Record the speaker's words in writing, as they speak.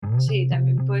Sí,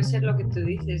 también puede ser lo que tú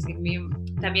dices.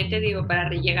 También te digo, para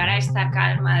llegar a esta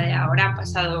calma de ahora han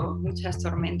pasado muchas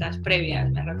tormentas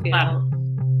previas, me refiero. Claro.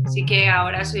 Sí que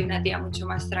ahora soy una tía mucho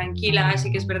más tranquila,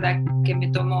 sí que es verdad que me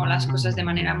tomo las cosas de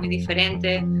manera muy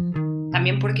diferente,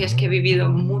 también porque es que he vivido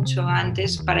mucho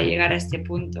antes para llegar a este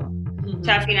punto. O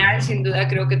sea, al final, sin duda,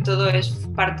 creo que todo es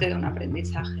parte de un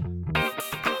aprendizaje.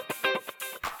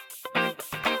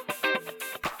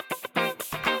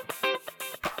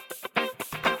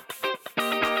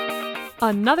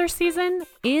 Another season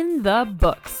in the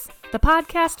books. The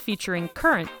podcast featuring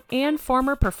current and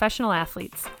former professional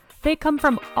athletes. They come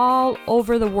from all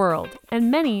over the world,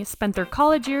 and many spent their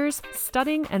college years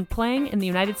studying and playing in the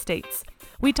United States.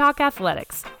 We talk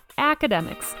athletics,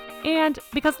 academics, and,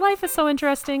 because life is so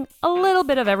interesting, a little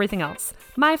bit of everything else.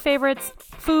 My favorites,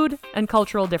 food and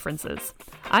cultural differences.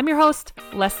 I'm your host,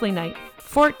 Leslie Knight,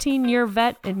 14-year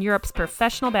vet in Europe's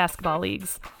professional basketball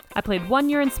leagues. I played 1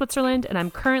 year in Switzerland, and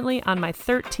I'm currently on my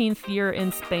 13th year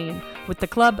in Spain with the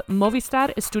club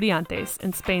Movistar Estudiantes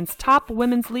in Spain's top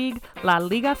women's league, La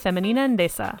Liga Femenina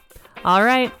Endesa. All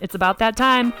right, it's about that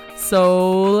time,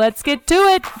 so let's get to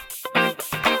it!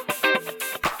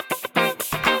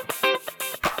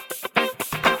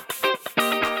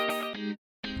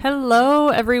 Hello,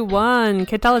 everyone.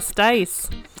 ¿Qué tal estáis?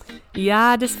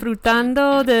 Ya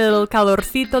disfrutando del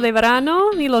calorcito de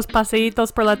verano y los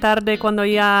paseitos por la tarde cuando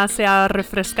ya se ha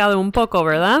refrescado un poco,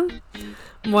 ¿verdad?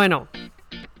 Bueno,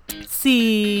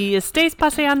 si estáis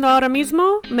paseando ahora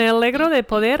mismo, me alegro de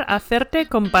poder hacerte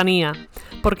compañía,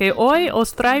 porque hoy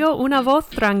os traigo una voz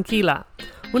tranquila,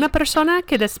 una persona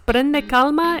que desprende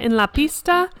calma en la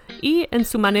pista y en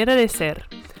su manera de ser.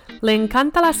 Le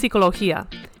encanta la psicología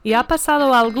y ha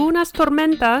pasado algunas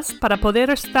tormentas para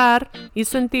poder estar y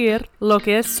sentir lo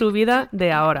que es su vida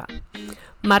de ahora.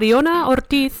 Mariona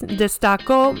Ortiz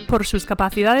destacó por sus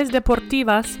capacidades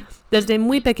deportivas desde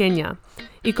muy pequeña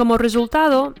y como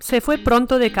resultado se fue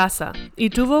pronto de casa y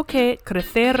tuvo que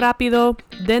crecer rápido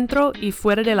dentro y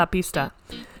fuera de la pista,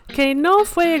 que no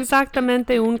fue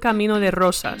exactamente un camino de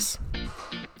rosas.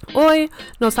 Hoy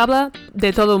nos habla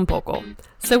de todo un poco.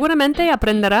 Seguramente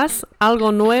aprenderás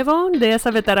algo nuevo de esa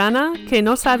veterana que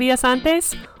no sabías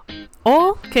antes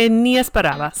o que ni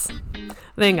esperabas.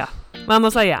 Venga,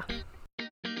 vamos allá.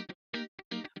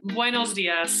 Buenos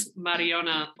días,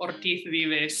 Mariona Ortiz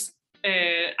Vives.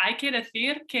 Hay que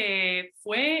decir que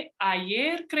fue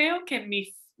ayer, creo, que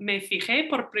me fijé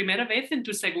por primera vez en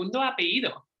tu segundo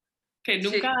apellido. Que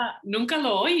nunca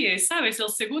lo oyes, ¿sabes? El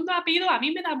segundo apellido a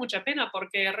mí me da mucha pena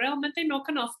porque realmente no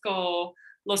conozco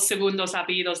los segundos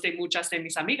apellidos de muchas de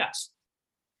mis amigas.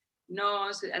 No,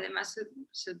 además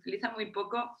se utiliza muy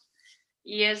poco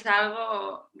y es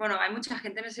algo, bueno, hay mucha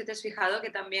gente, no sé si te has fijado,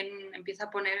 que también empieza a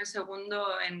poner el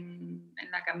segundo en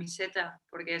la camiseta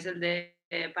porque es el de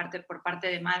por parte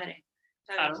de madre,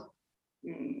 ¿sabes? Claro.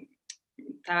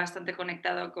 Está bastante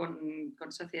conectado con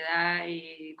sociedad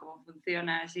y cómo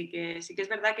funciona, así que sí que es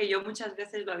verdad que yo muchas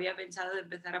veces lo había pensado de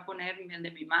empezar a poner el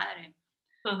de mi madre.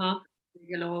 Ajá.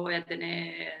 Que luego voy a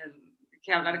tener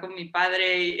que hablar con mi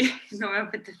padre y no me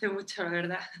apetece mucho, la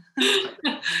verdad.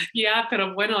 Ya,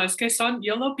 pero bueno, es que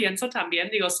yo lo pienso también,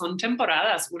 digo, son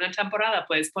temporadas. Una temporada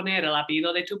puedes poner el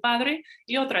apellido de tu padre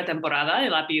y otra temporada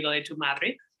el apellido de tu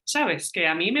madre. Sabes, que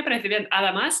a mí me parece bien.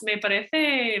 Además, me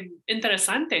parece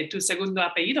interesante tu segundo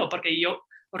apellido porque yo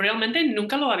realmente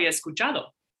nunca lo había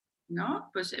escuchado. ¿No?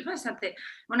 Pues es bastante,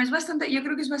 bueno, yo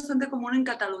creo que es bastante común en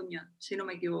Cataluña, si no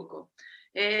me equivoco.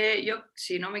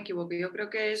 Si no me equivoco, yo creo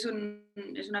que es un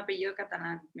apellido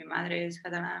catalán. Mi madre es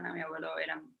catalana, mi abuelo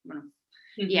era, bueno,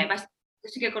 y yo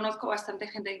sí que conozco bastante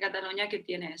gente en Cataluña que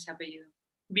tiene ese apellido.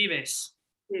 Vives.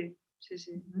 Sí, sí,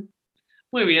 sí.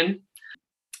 Muy bien.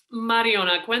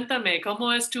 Mariona, cuéntame,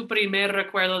 ¿cómo es tu primer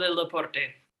recuerdo del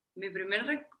deporte?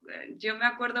 Yo me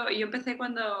acuerdo, yo empecé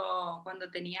cuando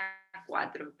tenía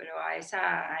 4, pero a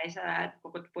esa edad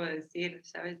poco te puedo decir,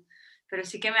 ¿sabes? Pero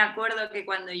sí que me acuerdo que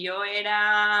cuando yo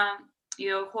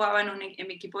jugaba en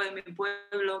mi equipo de mi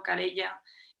pueblo, Calella,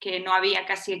 que no había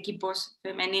casi equipos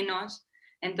femeninos,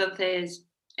 entonces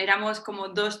éramos como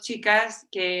 2 chicas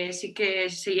que sí que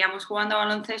seguíamos jugando a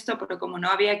baloncesto, pero como no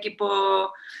había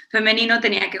equipo femenino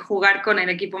tenía que jugar con el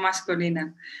equipo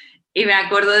masculino. Y me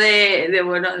acuerdo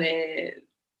de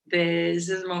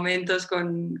esos momentos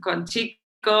con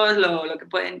chicos,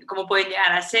 cómo pueden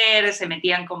llegar a ser, se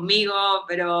metían conmigo,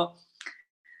 pero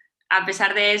a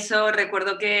pesar de eso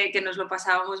recuerdo que nos lo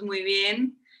pasábamos muy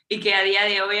bien y que a día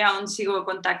de hoy aún sigo en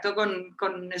contacto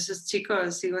con esos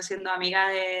chicos, sigo siendo amiga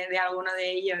de alguno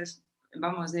de ellos.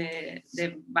 vamos, de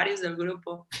varios del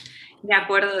grupo. Me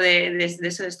acuerdo de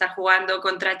eso, de estar jugando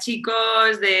contra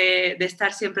chicos, de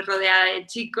estar siempre rodeada de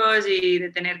chicos y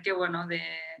de tener que, bueno, de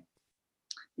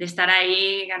estar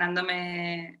ahí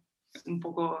ganándome un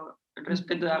poco el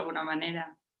respeto de alguna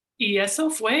manera. ¿Y eso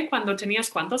fue cuando tenías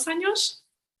cuántos años?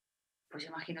 Pues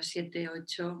imagino 7,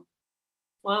 8.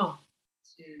 Wow.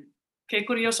 Sí. Qué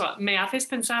curioso. Me haces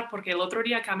pensar porque el otro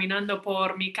día caminando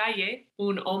por mi calle,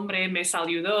 un hombre me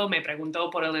saludó, me preguntó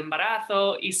por el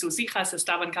embarazo y sus hijas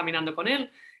estaban caminando con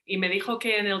él y me dijo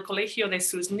que en el colegio de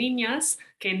sus niñas,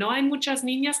 que no hay muchas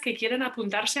niñas que quieren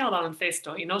apuntarse al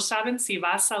baloncesto y no saben si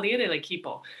va a salir el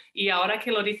equipo. Y ahora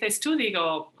que lo dices tú,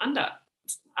 digo, anda,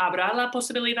 ¿habrá la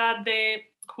posibilidad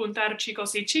de juntar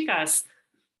chicos y chicas?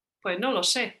 Pues no lo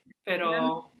sé, Yo no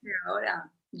pero... sé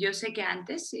ahora. Yo sé que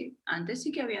antes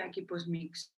sí que había equipos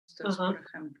mixtos, por Ajá.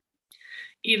 ejemplo.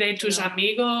 Y de tus Pero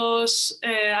amigos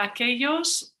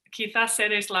aquellos, quizás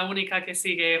eres la única que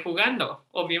sigue jugando,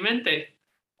 obviamente.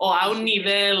 O a un sí,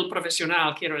 nivel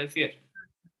profesional, quiero decir.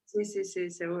 sí,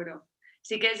 seguro.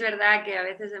 Sí que es verdad que a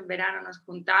veces en verano nos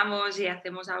juntamos y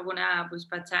hacemos alguna pues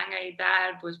pachanga y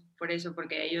tal, pues por eso,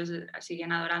 porque ellos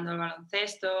siguen adorando el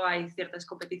baloncesto, hay ciertas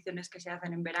competiciones que se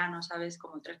hacen en verano, ¿sabes?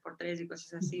 Como 3x3 y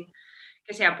cosas así,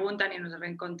 que se apuntan y nos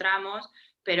reencontramos,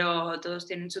 pero todos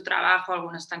tienen su trabajo,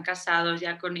 algunos están casados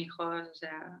ya con hijos, o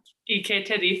sea... ¿Y qué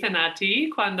te dicen a ti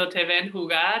cuando te ven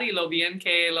jugar y lo bien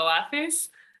que lo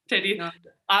haces? No,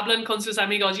 Hablan con sus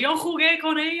amigos, yo jugué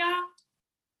con ella.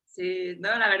 sí,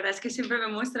 no, la verdad es que siempre me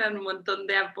muestran un montón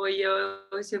de apoyo,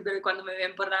 siempre cuando me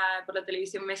ven por la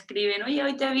televisión me escriben, oye,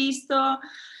 hoy te he visto,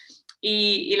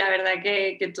 y la verdad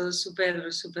que todos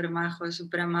súper majos,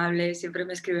 súper amables, siempre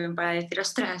me escriben para decir,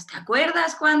 ostras, ¿te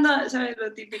acuerdas cuando? ¿Sabes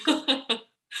lo típico?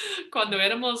 Cuando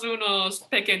éramos unos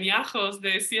pequeñajos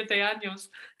de 7 años.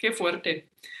 Qué fuerte.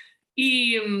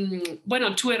 Y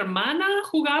bueno, ¿tu hermana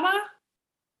jugaba?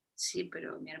 Sí,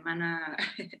 pero mi hermana,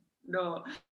 no,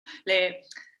 le,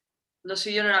 lo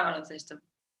suyo no era baloncesto.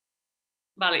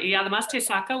 Vale, y además te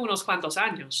saca unos cuantos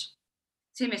años.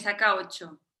 Sí, me saca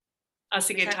 8.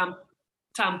 Así Me que saca...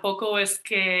 tampoco es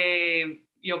que,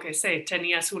 yo qué sé,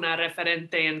 tenías una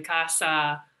referente en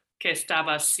casa que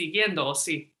estabas siguiendo, ¿o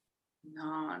sí?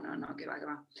 No, que va, que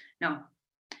va. No.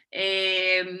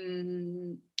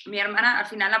 Mi hermana al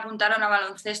final apuntaron a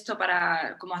baloncesto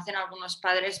para, como hacen algunos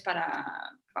padres,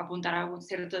 para apuntar a algún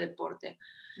cierto deporte.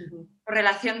 Ujú. Por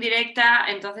relación directa,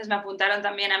 entonces me apuntaron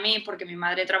también a mí porque mi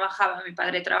madre trabajaba, mi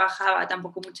padre trabajaba,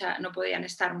 tampoco no podían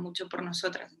estar mucho por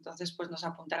nosotras, entonces pues nos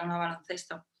apuntaron a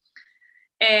baloncesto.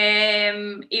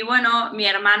 Y bueno, mi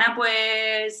hermana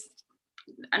pues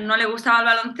no le gustaba el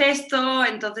baloncesto,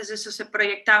 entonces eso se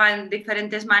proyectaba en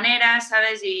diferentes maneras,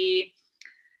 ¿sabes? Y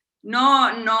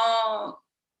no,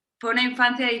 fue una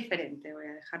infancia diferente, voy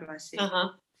a dejarlo así.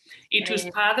 Ajá. ¿Y tus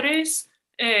Eh, padres,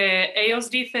 ellos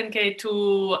dicen que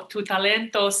tu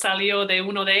talento salió de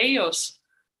uno de ellos?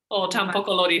 ¿O mi pa-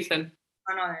 tampoco lo dicen?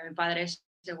 no, de mi padre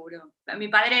seguro. Mi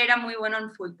padre era muy bueno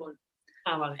en fútbol.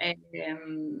 Ah, vale.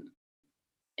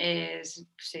 Em,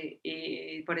 sí,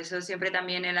 y por eso siempre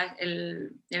también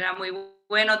él era muy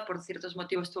bueno, por ciertos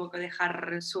motivos tuvo que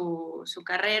dejar su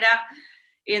carrera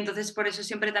y entonces por eso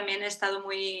siempre también he estado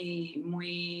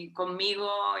muy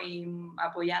conmigo y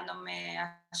apoyándome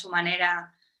a su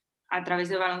manera a través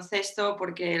del baloncesto,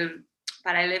 porque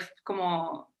para él es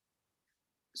como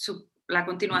la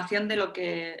continuación de lo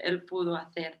que él pudo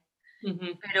hacer.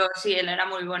 Ujú. Pero sí, él era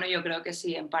muy bueno, yo creo que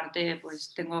sí, en parte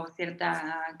pues tengo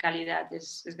cierta calidad,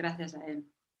 es gracias a él.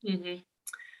 Ujú.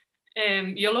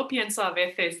 Yo lo pienso a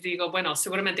veces, digo, bueno,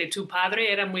 seguramente tu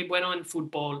padre era muy bueno en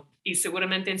fútbol y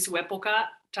seguramente en su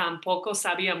época tampoco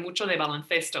sabía mucho de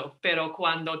baloncesto, pero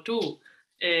cuando tú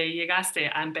llegaste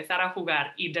a empezar a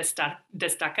jugar y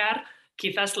destacar,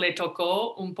 quizás le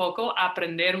tocó un poco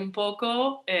aprender un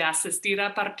poco, asistir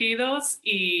a partidos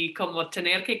y como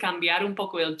tener que cambiar un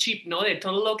poco el chip, ¿no? De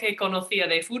todo lo que conocía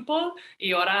de fútbol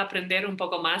y ahora aprender un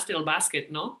poco más del básquet,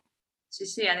 ¿no?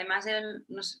 Sí, además él,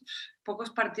 pocos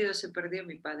partidos se perdió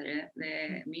mi padre,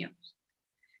 míos.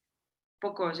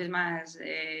 Pocos, es más,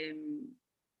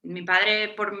 mi padre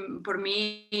por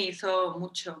mí hizo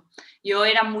mucho. Yo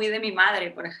era muy de mi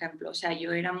madre, por ejemplo, o sea,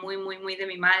 yo era muy de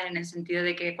mi madre en el sentido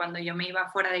de que cuando yo me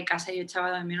iba fuera de casa yo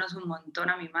echaba de menos un montón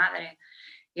a mi madre.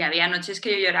 Y había noches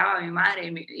que yo lloraba a mi madre.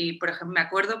 Por ejemplo, me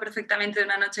acuerdo perfectamente de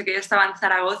una noche que yo estaba en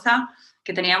Zaragoza,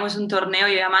 que teníamos un torneo,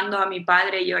 yo llamando a mi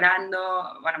padre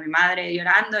llorando, bueno, mi madre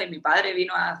llorando, y mi padre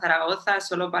vino a Zaragoza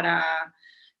solo para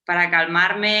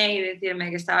calmarme y decirme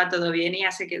que estaba todo bien y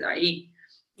ya se quedó ahí.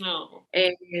 No.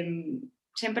 Eh,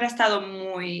 Siempre ha estado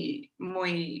muy,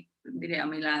 diré, a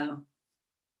mi lado.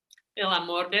 El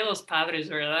amor de los padres,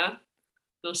 ¿verdad?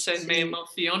 No sé, me Sí.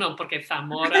 emociono porque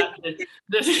Zamora,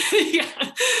 desde,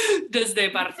 desde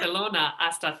Barcelona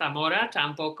hasta Zamora,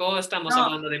 tampoco estamos No,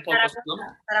 hablando de pocos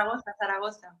kilómetros. Zaragoza,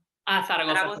 Zaragoza, Zaragoza, Ah,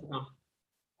 Zaragoza, Zaragoza. perdón.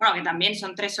 Bueno, que también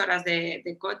son 3 horas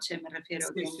de coche, me refiero,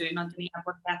 Sí, que sí. no tenía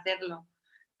por qué hacerlo.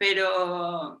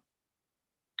 Pero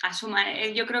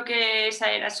yo creo que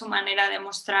esa era su manera de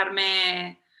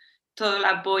mostrarme todo el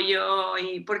apoyo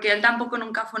y porque él tampoco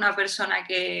nunca fue una persona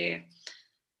que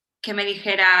me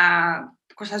dijera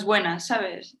cosas buenas,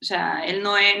 ¿sabes? O sea, él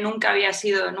nunca ha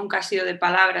sido de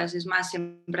palabras, es más,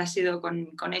 siempre ha sido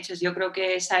con hechos. Yo creo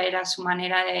que esa era su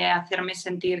manera de hacerme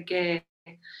sentir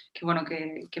bueno,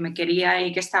 que me quería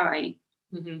y que estaba ahí.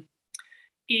 Ujú.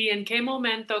 ¿Y en qué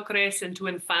momento crees en tu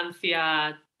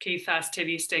infancia quizás te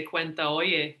diste cuenta,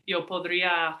 oye, yo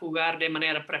podría jugar de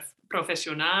manera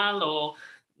profesional o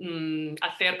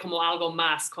hacer como algo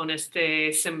más con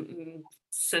este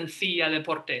sencilla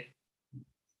deporte?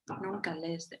 Nunca,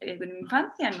 en mi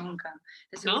infancia nunca.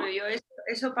 Te aseguro ¿No? yo,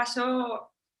 eso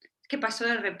pasó, que pasó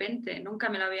de repente, nunca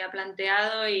me lo había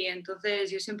planteado y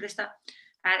entonces yo siempre estaba...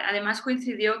 Además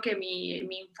coincidió que mi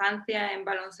infancia en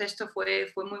baloncesto fue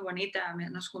muy bonita.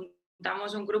 Nos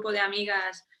juntamos un grupo de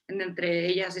amigas, entre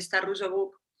ellas está Russo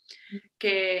Book,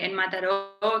 que en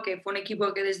Mataró, que fue un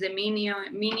equipo que desde mini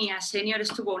a senior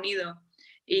estuvo unido.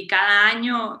 Y cada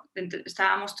año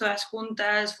estábamos todas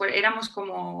juntas, éramos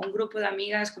como un grupo de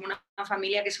amigas, como una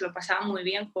familia que se lo pasaba muy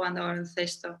bien jugando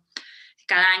baloncesto.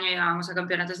 Cada año llegábamos a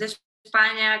campeonatos de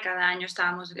España, cada año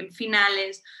estábamos en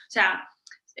finales. O sea,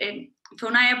 fue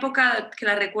una época que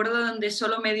la recuerdo donde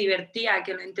solo me divertía,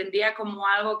 que lo entendía como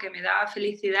algo que me daba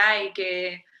felicidad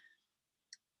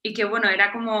y que bueno,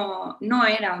 era como, no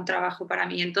era un trabajo para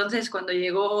mí. Entonces, cuando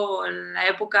llegó la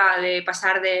época de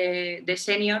pasar de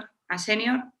senior a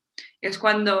senior, es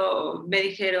cuando me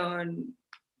dijeron,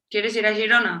 ¿quieres ir a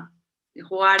Girona y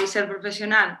jugar y ser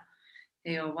profesional?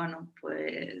 Y digo, bueno,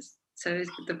 pues, ¿sabes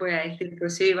qué te voy a decir?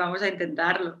 Pues sí, vamos a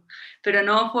intentarlo. Pero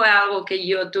no fue algo que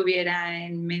yo tuviera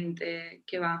en mente,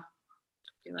 que va,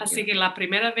 que va, que Así va. que la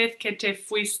primera vez que te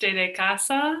fuiste de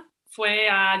casa fue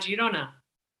a Girona.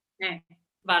 Eh,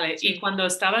 Vale, y sí. cuando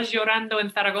estabas llorando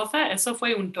en Zaragoza, eso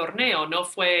fue un torneo, no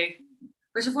fue...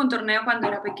 Pues eso fue un torneo cuando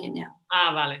era pequeña.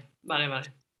 Ah, vale, vale,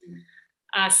 vale.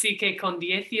 Así que con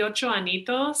 18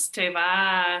 añitos te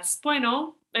vas,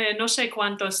 bueno, no sé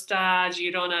cuánto está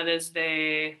Girona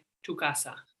desde tu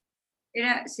casa.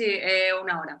 Era, sí,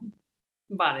 1 hora.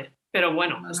 Vale, pero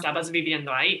bueno, No, no. estabas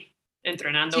viviendo ahí,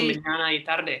 entrenando Sí, mañana y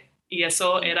tarde. Y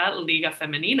eso sí, era Liga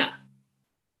Femenina.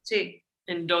 sí.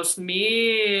 En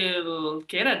 2000,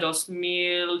 ¿qué era?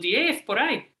 2010, por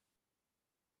ahí.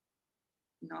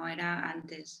 No, era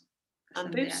antes.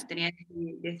 Bastante, Antes, tenía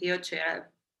 18,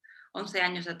 era 11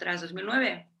 años atrás,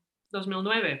 2009.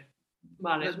 2009.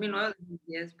 Vale. 2009,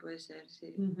 2010 puede ser,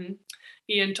 sí. Ujú.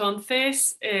 Y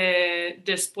entonces,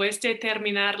 después de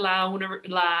terminar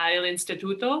el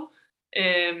instituto,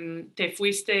 te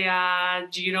fuiste a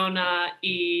Girona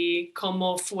y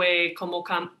 ¿cómo fue, cómo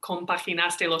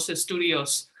compaginaste los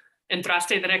estudios?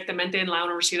 ¿Entraste directamente en la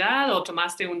universidad o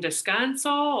tomaste un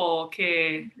descanso o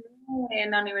qué?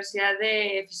 En la Universidad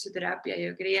de Fisioterapia,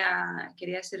 yo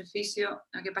quería ser fisio.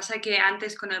 Lo que pasa es que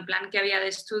antes, con el plan que había de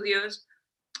estudios,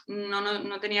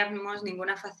 no teníamos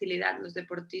ninguna facilidad los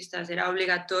deportistas. Era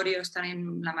obligatorio estar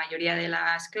en la mayoría de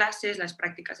las clases, las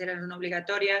prácticas eran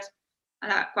obligatorias.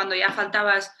 Cuando ya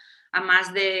faltabas a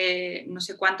más de no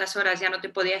sé cuántas horas, ya no te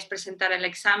podías presentar el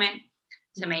examen,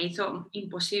 se me hizo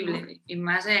imposible, y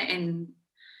más en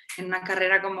una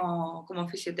carrera como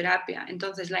fisioterapia.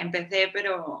 Entonces la empecé,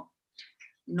 pero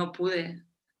no pude.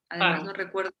 Además, Claro, no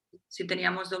recuerdo si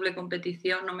teníamos doble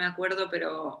competición, no me acuerdo,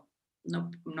 pero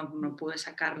no pude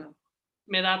sacarlo.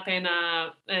 me da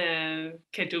pena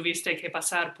que tuviste que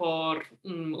pasar por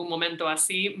un momento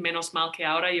así. Menos mal que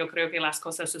ahora yo creo que las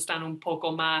cosas están un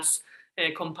poco más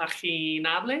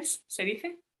compaginables, ¿se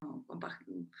dice? No, ¿cómo se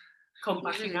dice?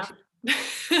 Compaginable.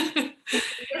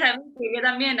 Yo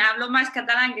también hablo más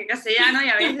catalán que castellano y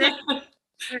a veces...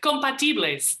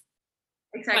 Compatibles.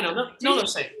 Bueno, Exacto. no, Sí, no sí, lo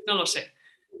sé, no lo sé. sí,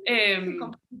 Em,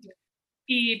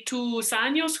 ¿Y tus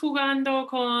años jugando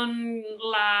con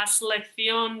la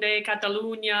selección de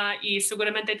Cataluña y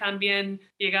seguramente también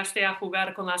llegaste a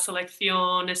jugar con la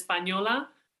selección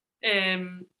española?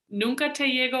 ¿Nunca te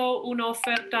llegó una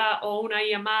oferta o una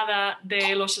llamada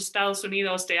de los Estados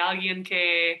Unidos de alguien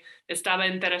que estaba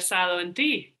interesado en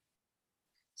ti?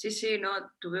 sí, sí, no,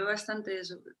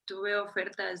 tuve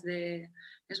ofertas de...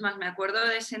 Es más, me acuerdo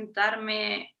de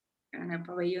sentarme en el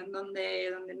pabellón donde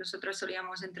nosotros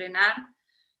solíamos entrenar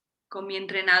con mi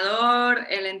entrenador,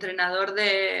 el entrenador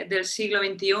del siglo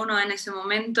XXI en ese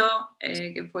momento,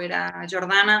 que fuera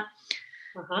Jordana.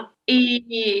 Ajá.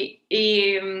 Y,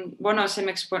 bueno, se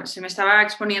me estaba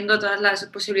exponiendo todas las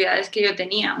posibilidades que yo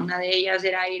tenía. Una de ellas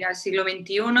era ir al siglo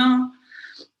XXI,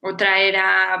 otra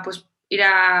era pues ir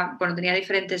a, bueno, tenía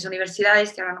diferentes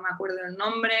universidades que ahora no me acuerdo el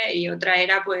nombre, y otra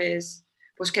era pues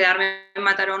quedarme en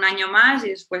Mataró un año más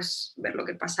y después ver lo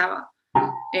que pasaba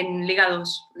en Liga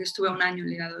 2, porque estuve un año en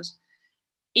Liga 2.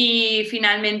 Y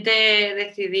finalmente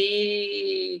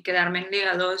decidí quedarme en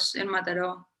Liga 2 en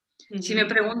Mataró. Si me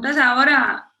preguntas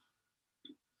ahora,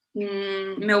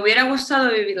 me hubiera gustado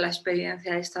vivir la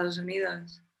experiencia de Estados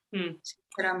Unidos,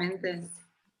 sinceramente.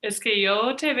 Es que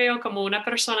yo te veo como una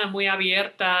persona muy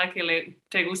abierta, que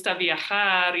te gusta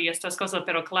viajar y estas cosas,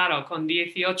 pero claro, con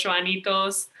 18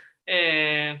 añitos,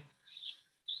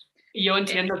 yo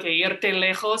entiendo que irte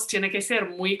lejos tiene que ser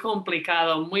muy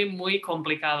complicado, muy, muy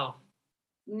complicado.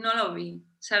 No lo vi,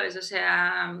 ¿sabes? O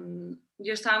sea,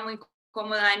 yo estaba muy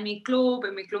cómoda en mi club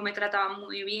me trataban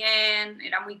muy bien,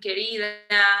 era muy querida,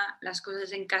 las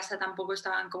cosas en casa tampoco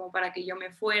estaban como para que yo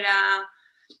me fuera.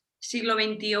 Siglo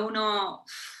XXI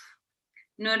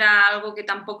no era algo que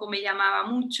tampoco me llamaba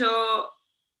mucho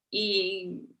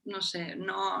y no sé,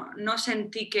 no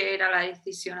sentí que era la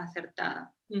decisión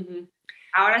acertada. Uh-huh.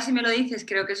 Ahora si me lo dices,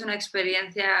 creo que es una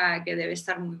experiencia que debe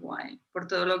estar muy guay, por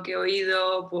todo lo que he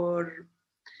oído, por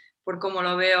cómo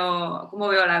cómo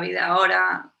veo la vida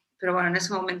ahora, pero bueno, en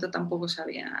ese momento tampoco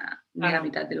sabía ni la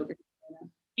mitad de lo que era.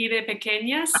 ¿Y de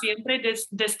pequeña siempre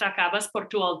destacabas por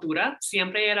tu altura?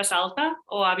 ¿Siempre eras alta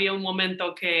o había un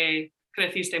momento que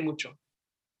creciste mucho?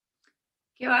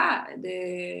 ¿Qué va?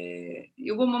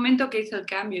 Hubo un momento que hizo el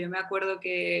cambio. Yo me acuerdo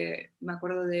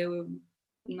de,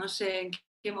 no sé en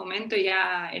qué momento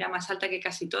ya era más alta que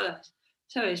casi todas,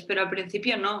 ¿sabes? Pero al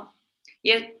principio no.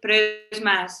 Pero es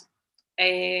más,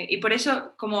 y por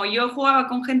eso, como yo jugaba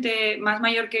con gente más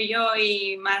mayor que yo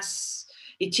y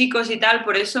chicos y tal,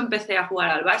 por eso empecé a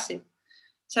jugar al base,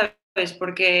 ¿sabes?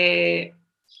 Porque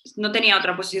no tenía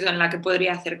otra posición en la que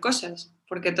podría hacer cosas,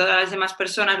 porque todas las demás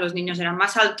personas, los niños eran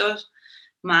más altos,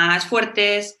 más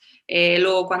fuertes.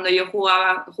 Luego cuando yo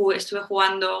estuve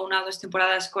jugando 1 o 2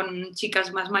 temporadas con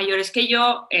chicas más mayores que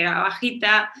yo, era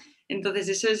bajita, entonces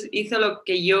eso hizo lo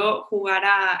que yo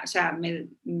jugara, o sea, me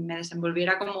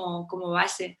desenvolviera como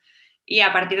base. Y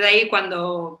a partir de ahí,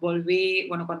 cuando volví,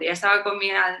 bueno, cuando ya estaba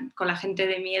con la gente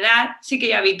de mi edad, sí que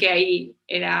ya vi que ahí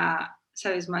era,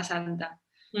 ¿sabes?, más alta.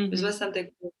 Uh-huh. Es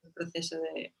bastante cool el proceso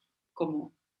de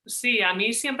cómo. Sí, a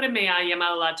mí siempre me ha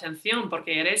llamado la atención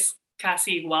porque eres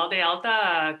casi igual de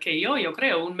alta que yo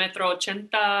creo,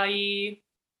 1,80 m y...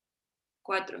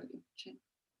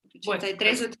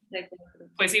 83, 84.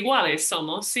 Pues iguales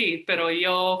somos, sí, pero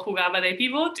yo jugaba de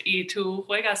pivot y tú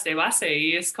juegas de base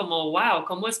y es como, wow,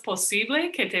 ¿cómo es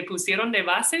posible que te pusieron de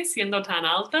base siendo tan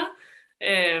alta?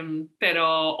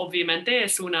 Pero obviamente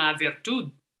es una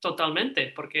virtud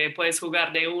totalmente, porque puedes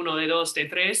jugar de 1, de 2, de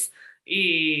 3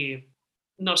 y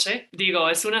no sé, digo,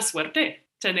 es una suerte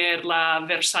tener la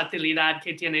versatilidad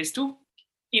que tienes tú.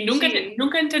 ¿Y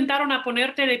nunca intentaron a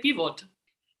ponerte de pivot?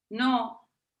 No,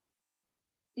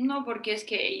 porque es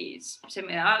que se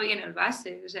me daba bien el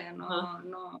base, o sea,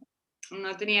 no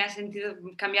tenía sentido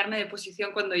cambiarme de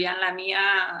posición cuando ya en la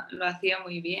mía lo hacía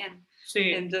muy bien.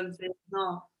 Sí. Entonces,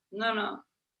 no.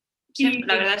 Siempre,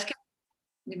 la verdad es que...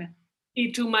 Dime.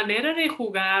 Y tu manera de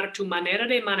jugar, tu manera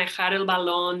de manejar el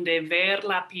balón, de ver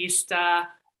la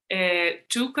pista,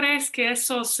 ¿tú crees que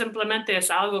eso simplemente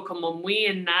es algo como muy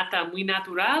innata, muy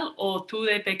natural? ¿O tú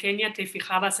de pequeña te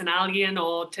fijabas en alguien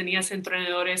o tenías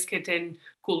entrenadores que te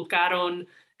inculcaron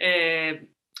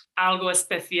algo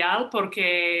especial?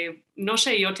 Porque, no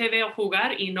sé, yo te veo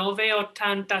jugar y no veo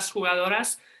tantas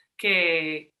jugadoras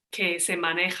que se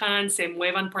manejan, se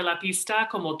muevan por la pista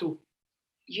como tú.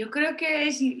 Yo creo que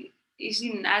es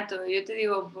innato. Yo te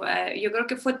digo, yo creo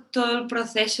que fue todo el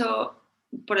proceso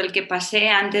por el que pasé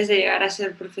antes de llegar a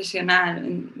ser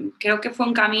profesional. Creo que fue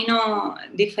un camino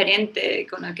diferente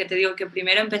con el que te digo que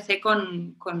primero empecé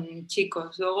con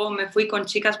chicos, luego me fui con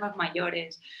chicas más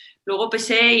mayores, luego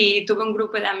empecé y tuve un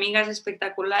grupo de amigas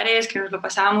espectaculares que nos lo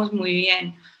pasábamos muy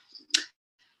bien.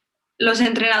 Los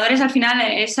entrenadores al final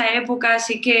en esa época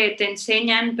sí que te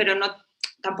enseñan, pero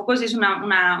tampoco es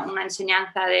una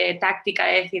enseñanza de táctica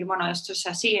de decir, bueno, esto es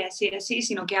así,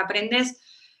 sino que aprendes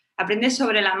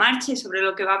sobre la marcha y sobre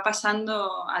lo que va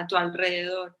pasando a tu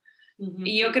alrededor. Uh-huh.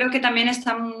 Y yo creo que también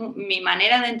mi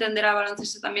manera de entender al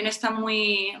baloncesto también está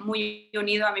muy, muy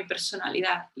unido a mi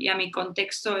personalidad y a mi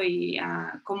contexto y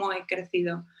a cómo he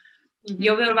crecido. Uh-huh.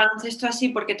 Yo veo el baloncesto así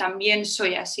porque también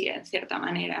soy así, en cierta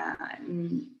manera.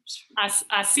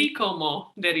 Así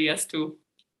como, dirías tú.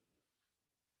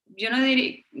 Yo no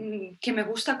diría que me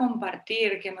gusta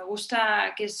compartir, que me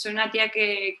gusta, que soy una tía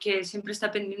que siempre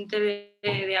está pendiente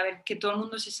de a ver que todo el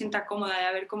mundo se sienta cómoda, de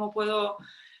a ver cómo puedo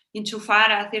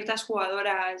enchufar a ciertas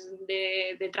jugadoras,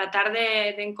 de tratar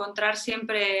de encontrar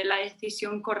siempre la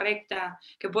decisión correcta,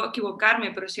 que puedo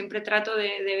equivocarme, pero siempre trato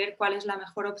de ver cuál es la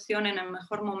mejor opción en el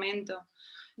mejor momento.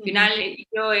 Al final,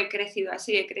 yo he crecido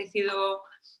así, he crecido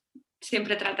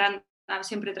siempre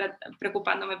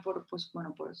preocupándome por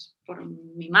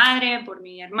mi madre, por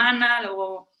mi hermana,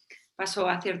 luego paso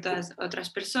a ciertas otras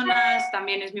personas,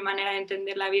 también es mi manera de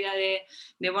entender la vida de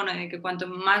que cuanto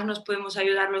más nos podemos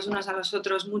ayudar los unos a los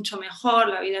otros, mucho mejor,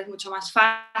 la vida es mucho más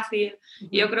fácil.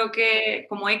 Y yo creo que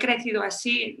como he crecido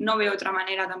así, no veo otra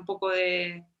manera tampoco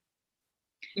de...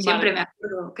 Siempre me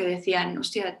acuerdo que decían,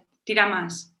 hostia, tira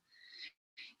más.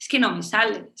 Es que no me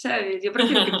sale, ¿sabes? Yo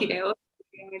prefiero que tire otra,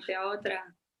 que mete a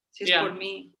otra, si es por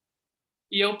mí.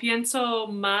 Yo pienso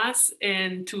más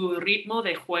en tu ritmo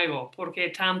de juego, porque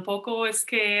tampoco es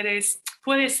que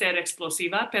puedes ser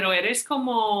explosiva, pero eres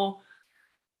como,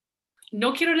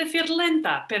 no quiero decir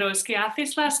lenta, pero es que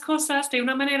haces las cosas de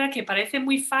una manera que parece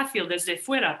muy fácil desde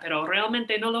fuera, pero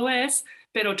realmente no lo es,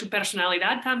 pero tu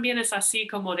personalidad también es así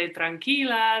como de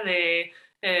tranquila, de...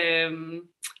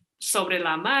 sobre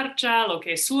la marcha, lo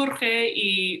que surge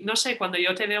y no sé, cuando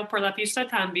yo te veo por la pista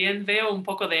también veo un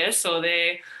poco de eso,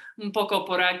 de un poco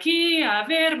por aquí, a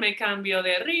ver, me cambio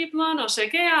de ritmo, no sé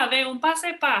qué, a ver, un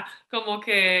pase, como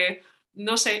que,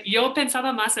 no sé, yo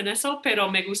pensaba más en eso, pero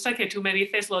me gusta que tú me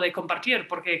dices lo de compartir,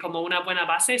 porque como una buena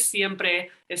base siempre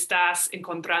estás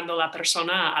encontrando la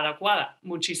persona adecuada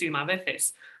muchísimas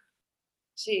veces.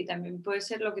 Sí, también puede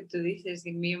ser lo que tú dices.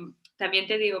 También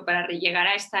te digo, para llegar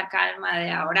a esta calma de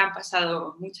ahora han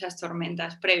pasado muchas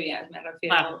tormentas previas, me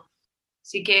refiero. Claro.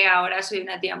 Sí que ahora soy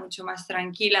una tía mucho más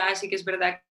tranquila, sí que es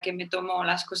verdad que me tomo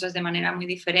las cosas de manera muy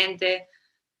diferente,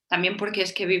 también porque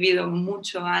es que he vivido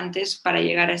mucho antes para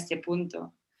llegar a este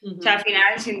punto. O sea, al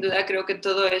final, sin duda, creo que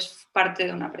todo es parte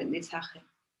de un aprendizaje.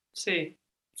 Sí,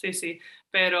 sí, sí.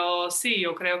 Pero sí,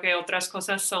 yo creo que otras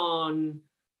cosas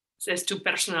es tu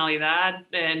personalidad.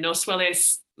 No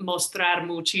sueles mostrar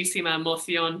muchísima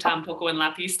emoción tampoco en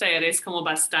la pista, eres como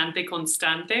bastante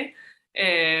constante.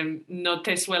 No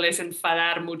te sueles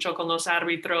enfadar mucho con los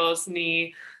árbitros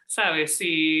ni, ¿sabes?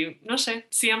 Y no sé,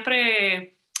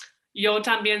 siempre yo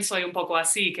también soy un poco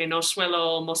así, que no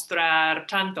suelo mostrar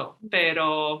tanto,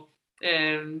 pero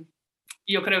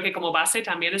yo creo que como base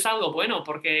también es algo bueno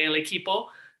porque el equipo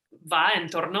va en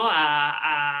torno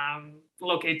a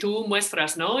lo que tú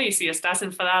muestras, ¿no? Y si estás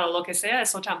enfadado o lo que sea,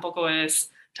 eso tampoco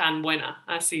es tan buena.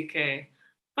 Así que,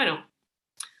 bueno,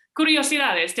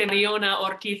 curiosidades de Mariona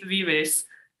Ortiz Vives.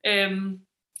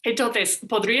 Entonces,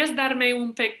 ¿podrías darme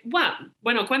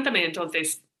bueno, cuéntame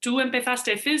entonces. Tú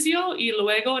empezaste fisio y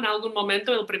luego en algún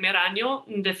momento, el primer año,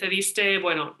 decidiste,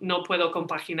 bueno, no puedo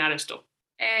compaginar esto.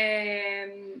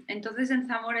 Entonces en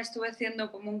Zamora estuve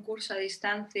haciendo como un curso a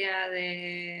distancia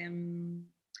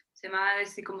se llamaba de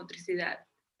psicomotricidad.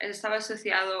 Estaba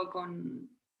asociado con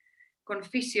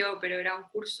fisio, pero era un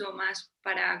curso más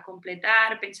para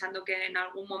completar, pensando que en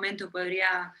algún momento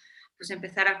podría pues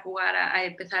empezar a jugar, a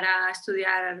empezar a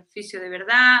estudiar fisio de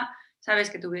verdad, sabes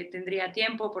que tendría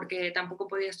tiempo porque tampoco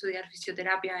podía estudiar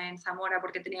fisioterapia en Zamora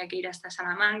porque tenía que ir hasta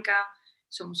Salamanca,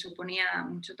 eso me suponía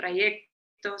mucho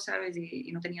trayecto, ¿sabes?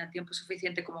 Y no tenía tiempo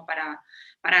suficiente como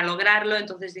para lograrlo,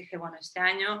 entonces dije, bueno, este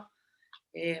año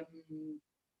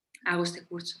hago este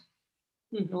curso.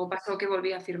 Luego pasó que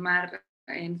volví a firmar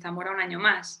en Zamora un año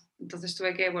más, entonces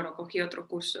cogí otro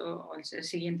curso, el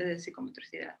siguiente de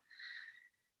psicomotricidad.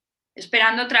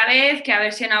 Esperando otra vez que a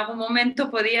ver si en algún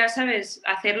momento podía, ¿sabes?,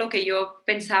 hacer lo que yo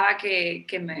pensaba que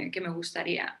me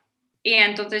gustaría. Y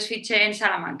entonces fiché en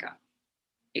Salamanca.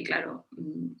 Y claro,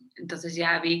 entonces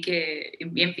ya vi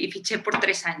y fiché por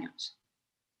 3 años.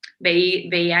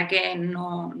 Veía que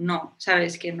no,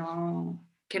 ¿sabes? Que no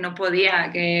podía,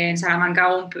 que en Salamanca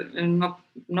aún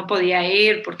no podía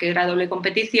ir porque era doble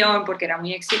competición, porque era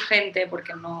muy exigente,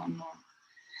 porque no.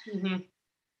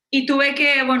 Y tuve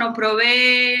que,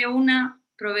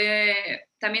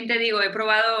 también te digo, he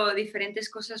probado diferentes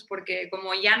cosas porque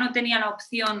como ya no tenía la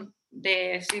opción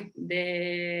de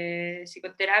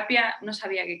psicoterapia, no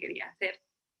sabía qué quería hacer.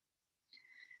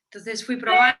 Entonces fui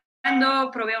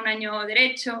probando, probé un año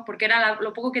derecho, porque era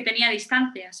lo poco que tenía a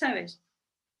distancia, ¿sabes?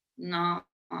 No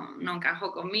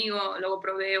encajó conmigo. Luego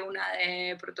probé una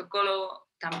de protocolo,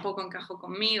 tampoco encajó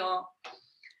conmigo.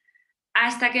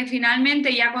 Hasta que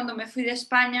finalmente, ya cuando me fui de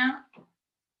España,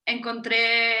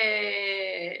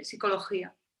 encontré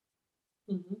psicología.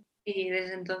 Y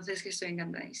desde entonces que estoy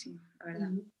encantadísima, la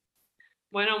verdad.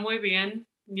 Bueno, muy bien,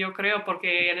 yo creo,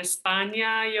 porque en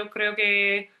España yo creo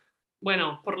que,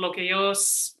 bueno, por lo que yo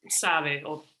sabe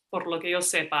o por lo que yo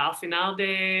sepa, al final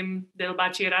del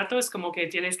bachillerato es como que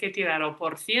tienes que tirar o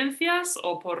por ciencias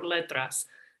o por letras.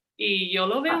 Y yo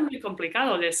lo veo Ah, muy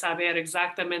complicado de saber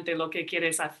exactamente lo que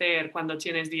quieres hacer cuando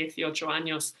tienes 18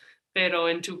 años, pero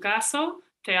en tu caso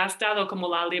te has dado como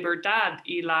la libertad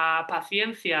y la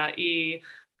paciencia y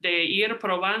de ir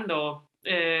probando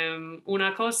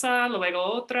una cosa, luego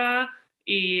otra,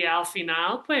 y al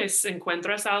final pues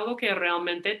encuentras algo que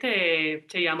realmente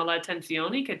te llama la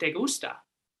atención y que te gusta.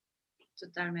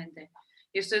 totalmente.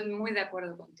 Yo estoy muy de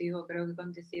acuerdo contigo. Creo que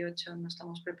con 18 no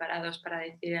estamos preparados para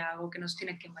decir algo que nos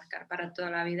tiene que marcar para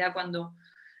toda la vida cuando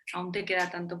aún te queda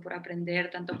tanto por aprender,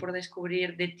 tanto por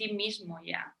descubrir de ti mismo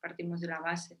ya. Partimos de la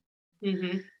base.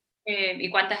 Ujú, Y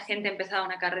cuánta gente ha empezado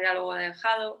una carrera, luego ha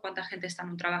dejado, cuánta gente está en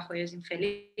un trabajo y es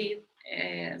infeliz.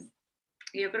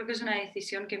 Y yo creo que es una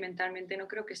decisión que mentalmente no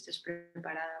creo que estés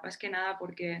preparada, más que nada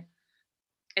porque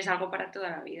es algo para toda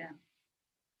la vida,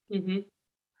 ujú,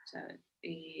 ¿sabes?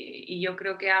 Y yo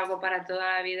creo que algo para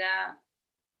toda la vida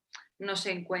no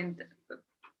se encuentra.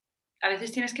 A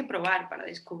veces tienes que probar para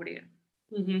descubrir.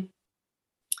 ujú.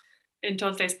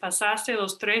 Entonces pasaste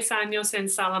los 3 años en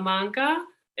Salamanca,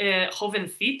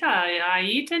 jovencita,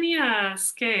 ahí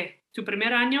tenías, ¿qué? Tu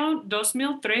primer año,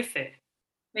 2013,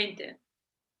 20,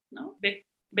 ¿no?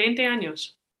 20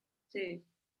 años. Sí.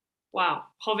 Wow,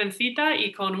 jovencita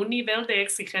y con un nivel de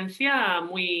exigencia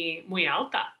muy, muy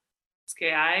alta. Es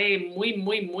que hay muy,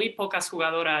 muy, muy pocas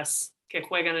jugadoras que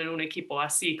juegan en un equipo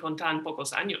así con tan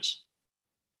pocos años.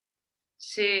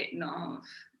 Sí, no,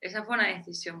 esa fue una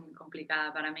decisión muy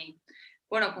complicada para mí.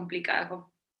 Bueno, complicada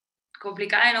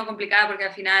y no complicada porque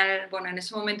al final, bueno, en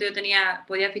ese momento yo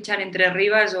podía fichar entre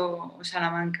Rivas o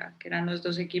Salamanca, que eran los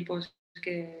dos equipos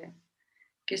que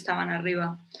estaban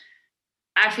arriba.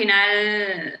 Al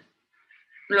final,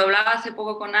 lo hablaba hace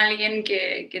poco con alguien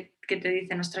que te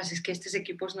dice, ostras, es que estos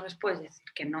equipos no les puedes decir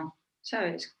que no,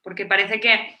 ¿sabes? Porque parece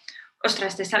que,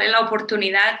 ostras, te sale la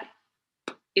oportunidad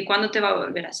y ¿cuándo te va a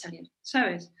volver a salir?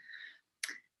 ¿Sabes?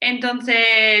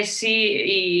 Entonces, sí,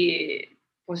 y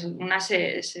pues una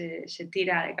se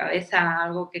tira de cabeza a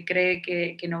algo que cree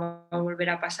que no va a volver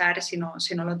a pasar si no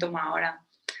lo toma ahora.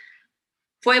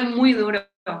 Fue muy duro.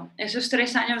 Esos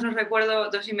 3 años los recuerdo,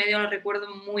 2 y medio los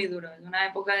recuerdo muy duros. Una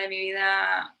época de mi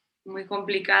vida muy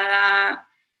complicada,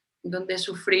 donde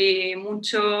sufrí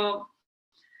mucho.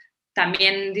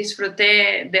 También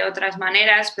disfruté de otras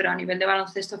maneras, pero a nivel de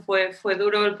baloncesto fue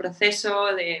duro el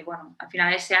proceso de, bueno, al final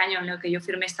de ese año en el que yo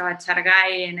firmé estaba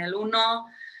Chargay en el 1,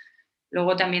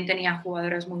 luego también tenía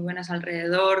jugadoras muy buenas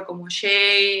alrededor, como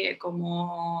Shea,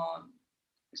 como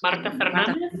Marta Marta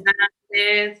Fernández.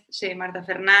 Fernández, sí, Marta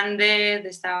Fernández,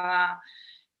 estaba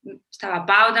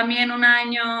Pau también un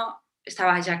año,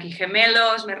 estaba Jackie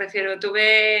Gemelos, me refiero,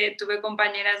 tuve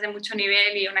compañeras de mucho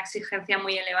nivel y una exigencia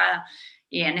muy elevada.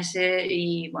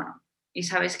 Y bueno, y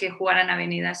sabes que jugar en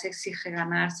Avenida se exige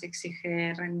ganar, se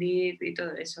exige rendir y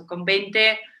todo eso. Con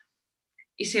 20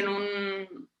 y sin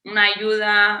una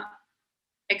ayuda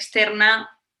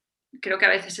externa, creo que a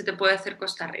veces se te puede hacer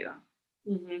costa arriba.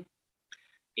 Ujú.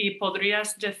 Y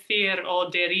podrías decir o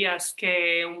dirías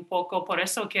que un poco por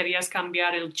eso querías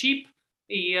cambiar el chip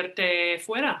e irte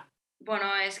fuera.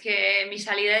 Bueno, es que mi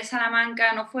salida de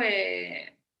Salamanca no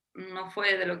fue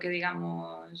de lo que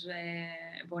digamos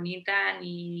bonita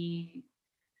ni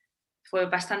fue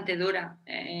bastante dura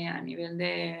a nivel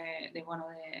bueno,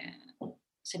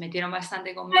 se metieron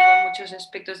bastante conmigo en muchos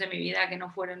aspectos de mi vida que no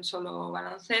fueron solo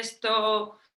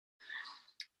baloncesto.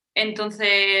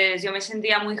 Entonces yo me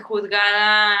sentía muy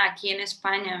juzgada aquí en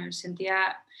España, me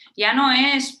sentía, ya no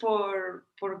es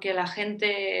porque la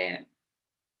gente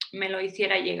me lo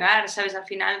hiciera llegar, ¿sabes? Al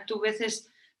final tú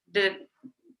veces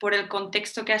por el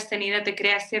contexto que has tenido te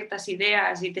creas ciertas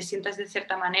ideas y te sientas de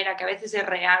cierta manera que a veces es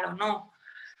real o no.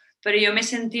 Pero yo me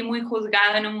sentí muy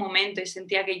juzgada en un momento y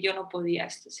sentía que yo no podía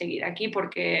seguir aquí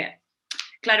porque,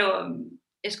 claro,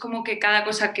 es como que cada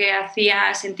cosa que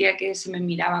hacía sentía que se me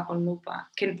miraba con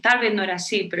lupa, que tal vez no era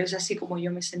así, pero es así como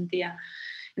yo me sentía.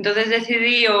 Entonces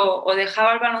decidí o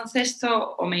dejaba el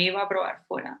baloncesto o me iba a probar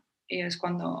fuera. Y es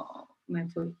cuando me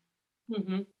fui.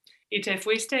 Ujú. Y te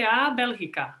fuiste a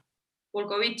Bélgica.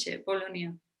 Polkowice,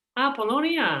 Polonia. Ah,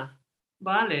 Polonia.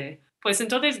 Vale. Pues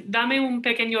entonces dame un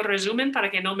pequeño resumen para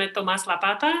que no me tomas la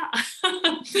pata.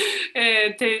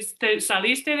 Te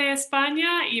saliste de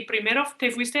España y primero te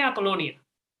fuiste a Polonia.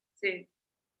 Sí,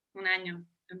 un año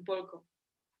en Polko,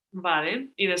 Vale.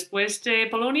 Y después de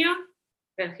Polonia,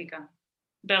 Bélgica.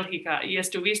 Bélgica. ¿Y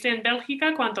estuviste en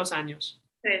Bélgica cuántos años?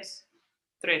 3.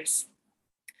 3.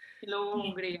 Y luego Y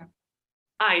Hungría.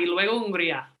 Y luego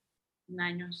Hungría. Un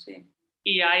año, sí.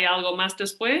 ¿Y hay algo más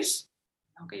después?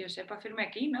 Aunque yo sepa, firme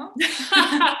aquí, ¿no?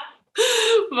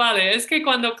 Vale, es que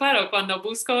cuando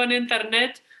busco en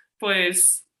internet,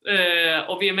 pues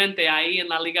obviamente ahí en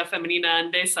la Liga Femenina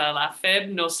Andesa, la FEB,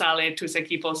 no sale tus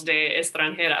equipos de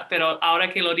extranjera, pero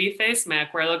ahora que lo dices, me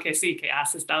acuerdo que sí, que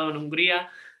has estado en Hungría,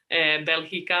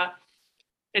 Bélgica.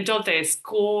 Entonces,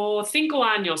 5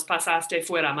 años pasaste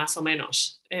fuera más o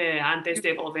menos antes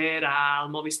de volver al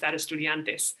Movistar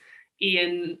Estudiantes. Y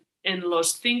en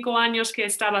los 5 años que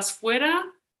estabas fuera,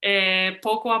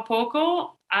 poco a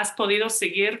poco has podido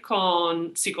seguir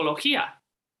con psicología,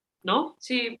 ¿no?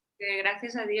 Sí,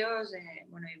 gracias a Dios,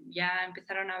 bueno, ya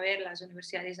empezaron a ver las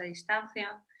universidades a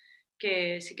distancia,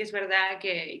 que sí que es verdad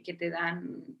que te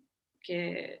dan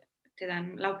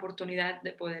la oportunidad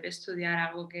de poder estudiar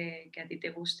algo que a ti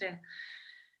te guste.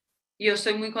 Yo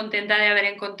estoy muy contenta de haber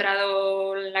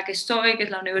encontrado la que estoy, que es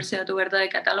la Universidad Oberta de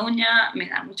Cataluña. Me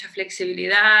da mucha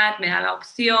flexibilidad, me da la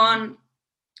opción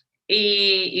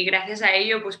y gracias a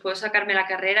ello pues puedo sacarme la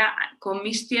carrera con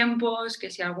mis tiempos, que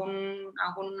si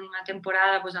alguna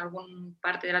temporada, pues alguna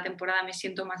parte de la temporada me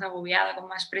siento más agobiada, con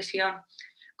más presión,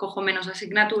 cojo menos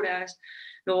asignaturas,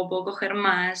 luego puedo coger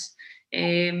más,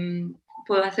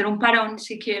 puedo hacer un parón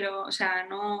si quiero, o sea,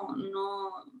 no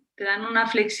te dan una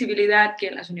flexibilidad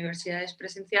que las universidades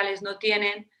presenciales no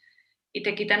tienen y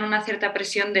te quitan una cierta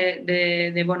presión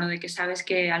bueno, de que sabes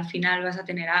que al final vas a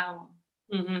tener algo,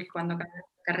 que cuando acabes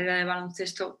la carrera de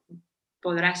baloncesto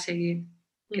podrás seguir,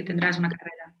 que tendrás una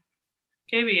carrera.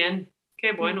 Qué bien,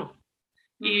 qué bueno.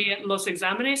 ¿Y los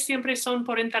exámenes siempre son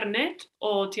por internet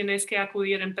o tienes que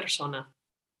acudir en persona?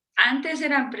 Antes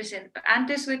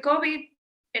de COVID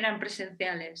eran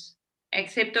presenciales,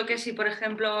 excepto que si, por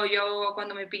ejemplo, yo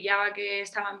cuando me pillaba que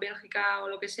estaba en Bélgica o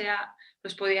lo que sea,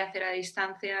 los podía hacer a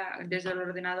distancia desde el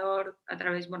ordenador, a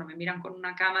través, bueno, me miran con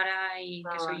una cámara y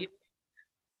que soy yo.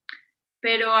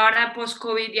 Pero ahora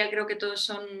post-COVID ya creo que todos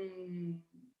son,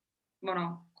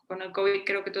 bueno, con el COVID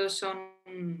creo que todos son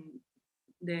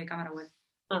de cámara web.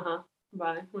 Ajá,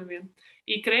 vale, muy bien.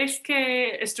 ¿Y crees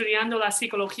que estudiando la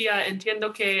psicología,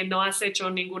 entiendo que no has hecho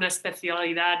ninguna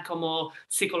especialidad como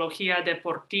psicología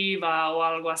deportiva o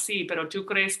algo así, pero tú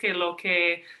crees que lo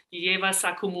que llevas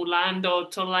acumulando,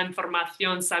 toda la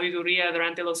información, sabiduría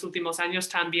durante los últimos años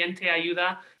también te ayuda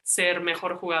a ser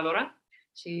mejor jugadora?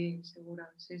 Sí, seguro,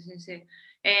 sí.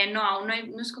 No, aún no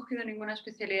he escogido ninguna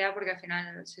especialidad porque al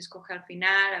final se escoge al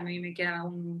final, a mí me queda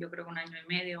yo creo que un año y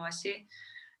medio o así.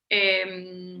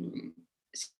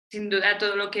 Sin duda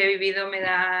todo lo que he vivido me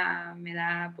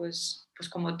da pues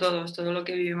como todos, todo lo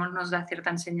que vivimos nos da cierta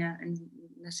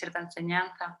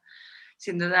enseñanza.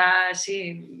 Sin duda,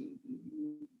 sí,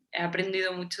 he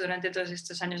aprendido mucho durante todos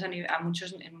estos años en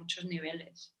muchos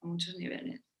niveles.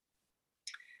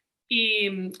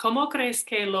 ¿Y cómo crees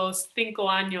que los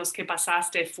 5 años que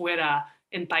pasaste fuera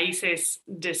en países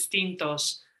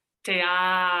distintos te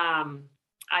ha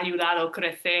ayudado a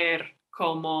crecer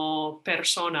como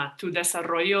persona, tu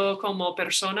desarrollo como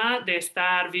persona de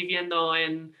estar viviendo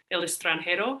en el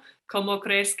extranjero? ¿Cómo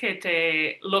crees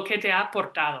que lo que te ha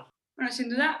aportado? Bueno, sin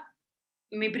duda,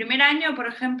 mi primer año, por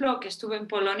ejemplo, que estuve en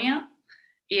Polonia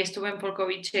y estuve en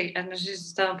Polkowice, no sé si has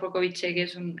estado en Polkowice, que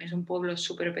es un pueblo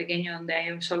súper pequeño donde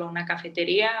hay solo una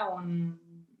cafetería,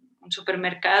 un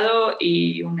supermercado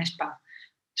y un spa.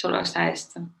 Solo hasta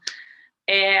esto.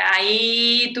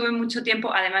 Ahí tuve mucho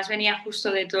tiempo, además venía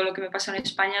justo de todo lo que me pasó en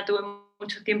España, tuve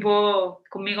mucho tiempo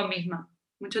conmigo misma,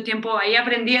 mucho tiempo, ahí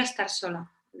aprendí a estar sola,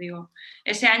 digo,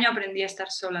 ese año aprendí a estar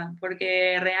sola,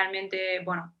 porque realmente,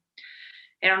 bueno,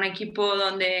 era un equipo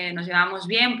donde nos llevábamos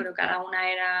bien, pero cada una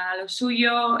era a lo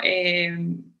suyo,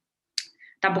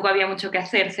 tampoco había mucho que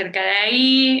hacer cerca de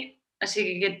ahí,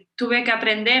 así que tuve que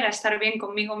aprender a estar bien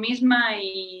conmigo misma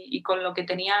y con lo que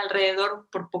tenía alrededor,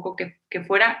 por poco que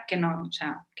fuera, que no, o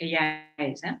sea, que ya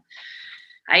es.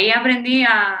 Ahí aprendí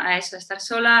a eso, a estar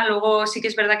sola. Luego sí que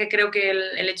es verdad que creo que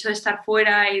el hecho de estar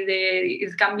fuera y de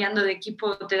ir cambiando de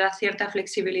equipo te da cierta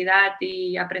flexibilidad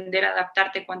y aprender a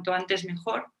adaptarte cuanto antes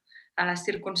mejor a las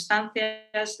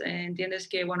circunstancias. Entiendes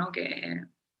que, bueno, que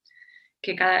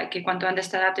cuanto antes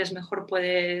te adaptes mejor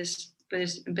puedes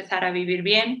empezar a vivir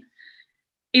bien.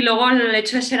 Y luego el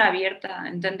hecho de ser abierta,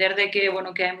 entender de que,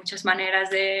 bueno, que hay muchas maneras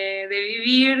de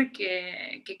vivir,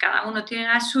 que cada uno tiene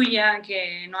la suya,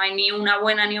 que no hay ni una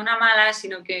buena ni una mala,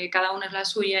 sino que cada una es la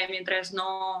suya y mientras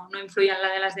no influya en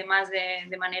la de las demás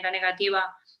de manera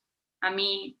negativa, a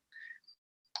mí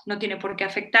no tiene por qué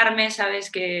afectarme,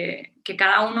 sabes que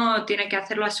cada uno tiene que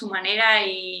hacerlo a su manera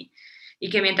y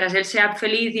que mientras él sea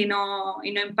feliz y no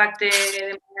impacte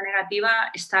de manera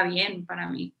negativa, está bien para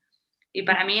mí. Y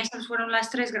para mí esas fueron las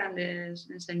 3 grandes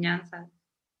enseñanzas.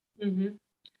 Ujú.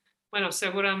 Bueno,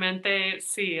 seguramente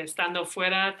sí, estando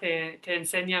fuera te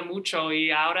enseña mucho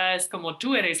y ahora es como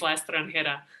tú eres la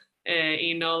extranjera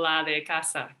y no la de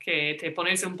casa, que te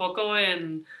pones un poco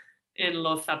en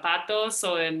los zapatos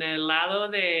o en el lado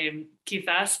de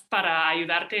quizás para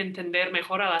ayudarte a entender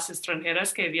mejor a las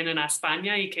extranjeras que vienen a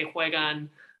España y que juegan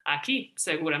aquí,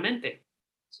 seguramente.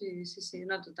 Sí, sí, sí,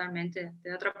 no, totalmente,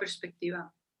 de otra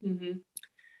perspectiva. Ujú.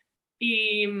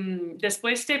 Y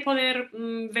después de poder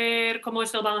ver cómo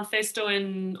es el baloncesto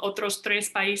en otros 3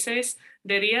 países,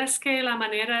 ¿dirías que la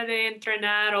manera de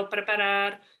entrenar o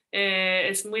preparar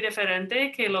es muy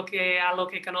diferente que a lo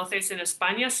que conoces en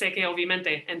España? Sé que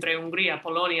obviamente entre Hungría,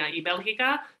 Polonia y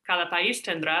Bélgica, cada país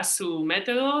tendrá su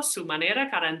método, su manera,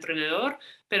 cada entrenador,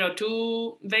 pero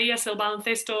 ¿tú veías el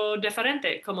baloncesto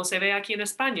diferente como se ve aquí en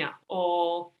España?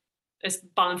 ¿O es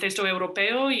baloncesto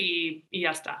europeo y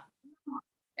ya está?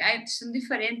 Son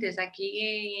diferentes.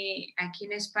 Aquí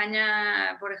en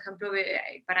España, por ejemplo,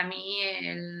 para mí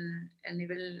el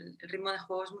ritmo de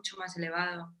juego es mucho más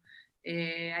elevado.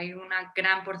 Hay un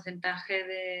gran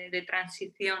porcentaje de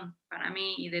transición para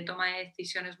mí y de toma de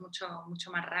decisiones mucho, mucho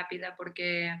más rápida,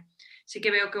 porque sí que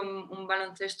veo que un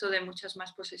baloncesto de muchas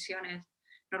más posesiones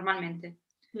normalmente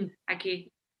Mm.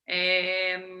 aquí.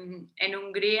 En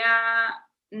Hungría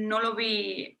no lo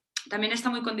vi, también está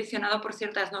muy condicionado por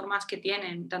ciertas normas que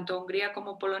tienen. Tanto Hungría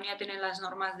como Polonia tienen las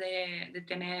normas de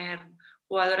tener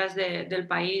jugadoras del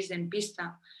país en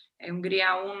pista. En Hungría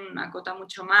aún acota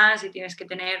mucho más y tienes que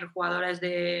tener jugadoras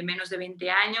de menos de 20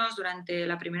 años durante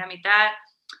la primera mitad.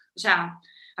 O sea,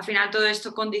 al final todo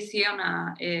esto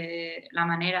condiciona la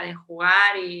manera de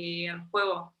jugar y el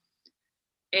juego.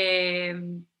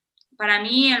 Para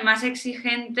mí el más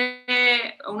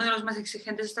exigente, uno de los más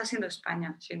exigentes está siendo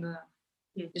España, sin duda.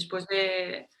 Después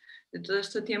de todo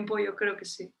este tiempo yo creo que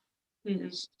sí.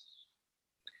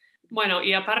 Bueno,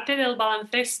 y aparte del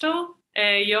baloncesto,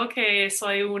 yo que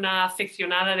soy una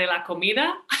aficionada de la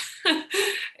comida,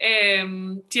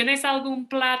 ¿tienes algún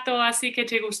plato así que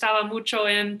te gustaba mucho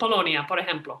en Polonia, por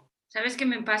ejemplo? ¿Sabes qué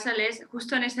me pasa, Les?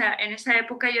 Justo en esa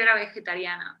época yo era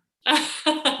vegetariana.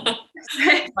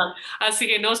 Así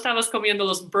que no estabas comiendo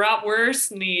los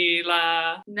bratwurst ni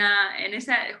la... En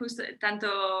esa, justo,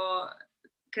 tanto,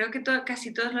 creo que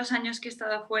casi todos los años que he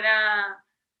estado afuera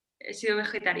he sido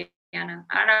vegetariana.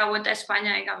 Ahora a vuelta a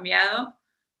España he cambiado,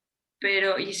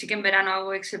 y sí que en verano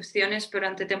hago excepciones, pero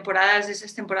ante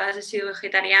esas temporadas he sido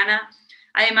vegetariana.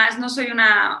 Además, no soy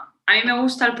a mí me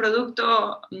gusta el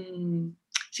producto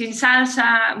sin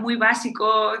salsa, muy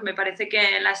básico, me parece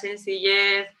que la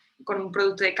sencillez con un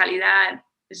producto de calidad,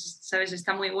 ¿sabes?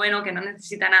 Está muy bueno, que no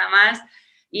necesita nada más.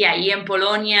 Y ahí en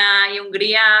Polonia y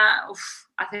Hungría,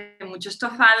 hace mucho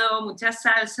estofado, muchas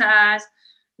salsas,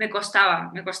 me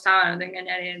costaba, no te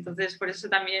engañaré. Entonces, por eso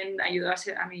también ayudó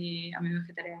a mi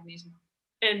vegetarianismo.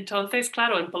 Entonces,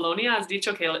 claro, en Polonia has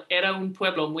dicho que era un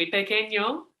pueblo muy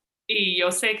pequeño y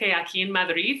yo sé que aquí en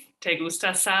Madrid te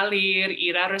gusta salir,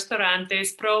 ir a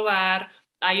restaurantes, probar.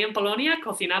 ¿Ahí en Polonia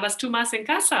cocinabas tú más en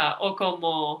casa o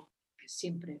como...?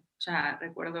 Siempre, o sea,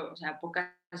 recuerdo, o sea,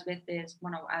 pocas veces,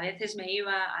 bueno, a veces me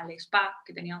iba al spa,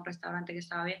 que tenía un restaurante que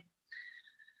estaba bien,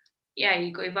 y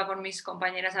ahí iba con mis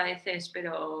compañeras a veces,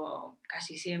 pero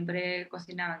casi siempre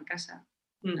cocinaba en casa.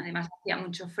 Además hacía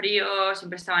mucho frío,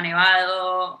 siempre estaba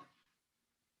nevado.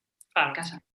 Claro.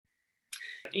 Casa.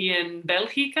 Y en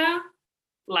Bélgica,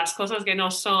 las cosas que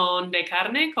no son de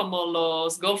carne, como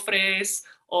los gofres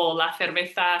o la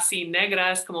cerveza así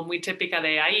negras, como muy típica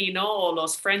de ahí, ¿no? O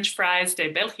los French fries de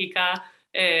Bélgica.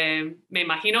 Me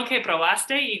imagino que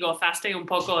probaste y gozaste un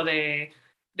poco de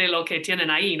lo que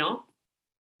tienen ahí, ¿no?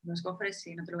 Los gofres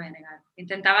sí, no te lo voy a negar.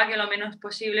 Intentaba que lo menos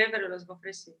posible, pero los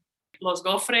gofres sí. Los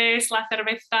gofres, la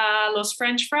cerveza, los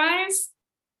French fries,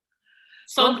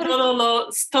 ¿son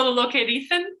todo lo que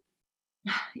dicen?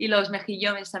 Y los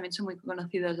mejillones también son muy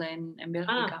conocidos en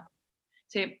Bélgica. Ah.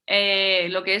 Sí,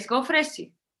 lo que es gofres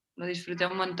sí, lo disfruté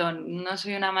un montón. No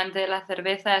soy un amante de la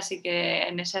cerveza, así que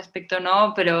en ese aspecto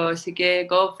no, pero sí que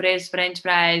gofres, French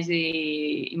fries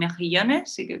y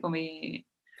mejillones sí que comí.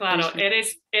 Claro,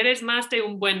 eres más de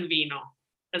un buen vino,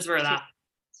 es verdad.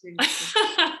 Sí.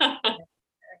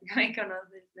 Ya me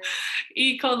conoces.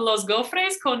 ¿Y con los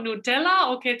gofres, con Nutella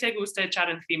o qué te gusta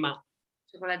echar encima?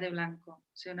 Chocolate blanco.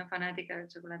 Soy una fanática del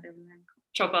chocolate blanco.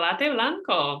 Chocolate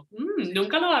blanco.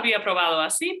 Nunca lo había probado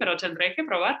así, pero tendré que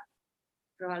probar.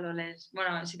 Pruébalo, Les.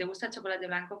 Bueno, si te gusta el chocolate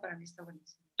blanco, para mí está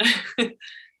buenísimo.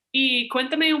 Y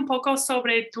cuéntame un poco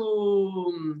sobre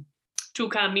tu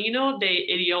camino de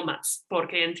idiomas,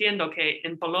 porque entiendo que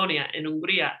en Polonia, en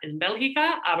Hungría, en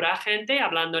Bélgica habrá gente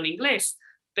hablando en inglés,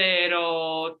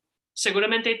 pero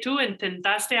seguramente tú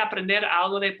intentaste aprender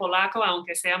algo de polaco,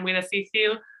 aunque sea muy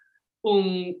difícil.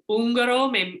 Un húngaro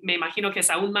me imagino que es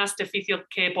aún más difícil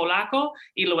que polaco,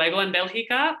 y luego en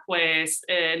Bélgica, pues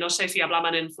no sé si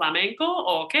hablaban en flamenco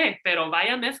o qué, pero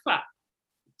vaya mezcla.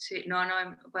 Sí, no,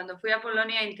 cuando fui a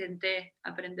Polonia intenté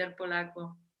aprender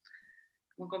polaco,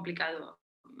 muy complicado.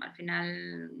 Al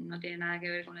final no tiene nada que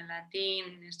ver con el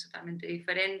latín, es totalmente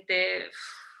diferente.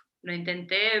 Lo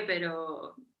intenté,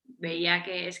 pero veía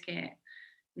que es que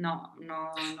no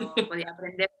podía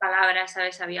aprender palabras,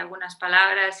 ¿sabes? Había algunas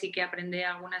palabras, sí que aprendí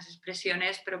algunas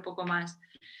expresiones, pero poco más.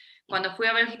 Cuando fui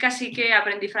a Bélgica sí que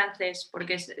aprendí francés,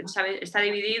 porque ¿sabes? Está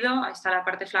dividido, está la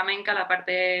parte flamenca, la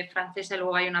parte francesa, y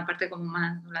luego hay una parte como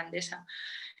más holandesa.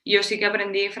 Yo sí que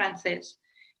aprendí francés.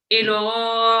 Y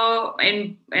luego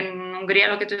en Hungría,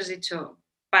 lo que tú has dicho,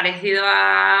 parecido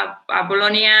a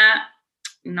Polonia,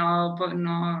 no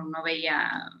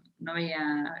veía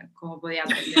cómo podía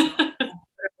aprenderlo.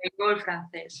 Pero el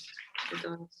francés, de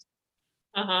todos.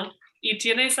 Ajá. ¿Y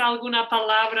tienes alguna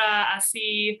palabra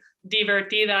así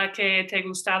divertida que te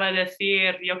gustaba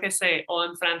decir, yo qué sé, o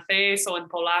en francés o en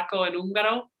polaco, en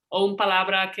húngaro? ¿O una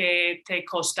palabra que te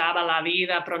costaba la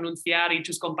vida pronunciar y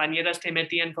tus compañeras te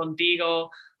metían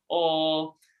contigo?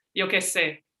 O yo qué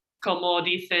sé, como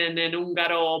dicen en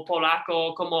húngaro o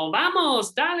polaco, como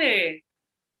vamos, dale.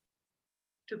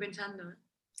 Estoy pensando.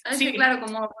 Es Sí. que claro,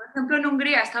 como por ejemplo en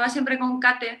Hungría estaba siempre con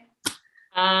Kate,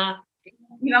 Ah,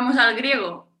 íbamos al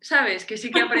griego, ¿sabes? Que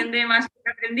sí que aprendí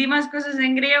más cosas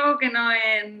en griego que no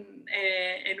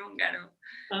en húngaro.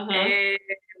 ajá.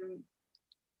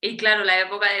 Y claro, la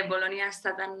época de Polonia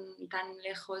está tan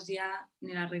lejos ya,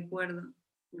 ni la recuerdo.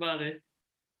 Vale.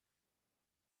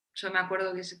 Solo me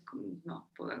acuerdo que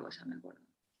poca cosa me acuerdo.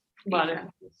 Vale. Y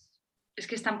francés. Es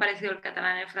que es tan parecido el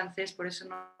catalán al francés, por eso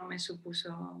no me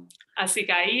supuso. Así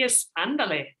que ahí es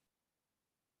ándale.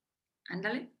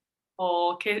 Ándale.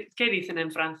 ¿O qué dicen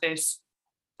en francés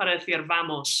para decir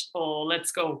vamos o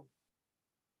let's go?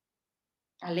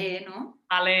 Ale, ¿no?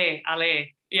 Ale,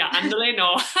 ale. Ya, ándale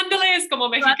no. Ándale es como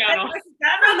mexicano.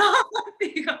 Mexicano, no,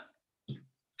 digo.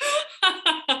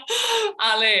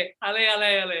 Ale, ale,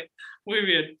 ale, ale. Muy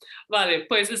bien. Vale,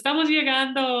 pues estamos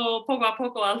llegando poco a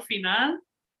poco al final.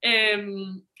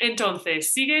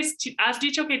 Entonces, has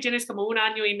dicho que tienes como 1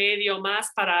 año y medio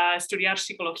más para estudiar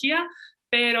psicología,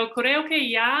 pero creo que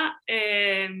ya,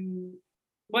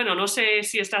 bueno, no sé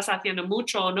si estás haciendo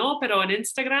mucho o no, pero en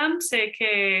Instagram sé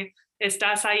que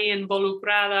estás ahí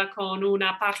involucrada con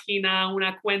una página,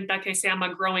 una cuenta que se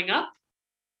llama Growing Up.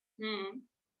 Mm.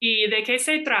 ¿Y de qué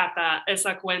se trata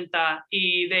esa cuenta?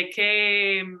 ¿Y de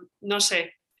qué, no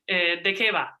sé, de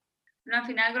qué va? No, al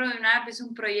final Growing Up es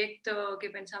un proyecto que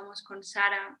pensamos con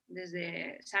Sara.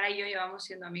 Sara y yo llevamos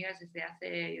siendo amigas desde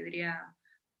hace, yo diría,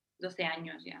 12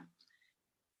 años ya.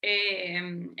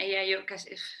 Ella y yo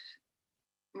casi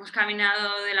hemos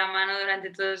caminado de la mano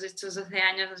durante todos estos 12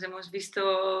 años, nos hemos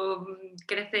visto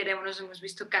crecer, nos hemos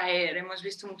visto caer, hemos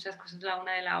visto muchas cosas la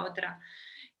una de la otra.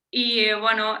 Y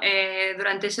bueno,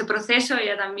 durante ese proceso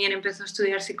ella también empezó a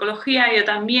estudiar psicología, yo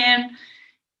también,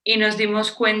 y nos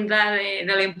dimos cuenta de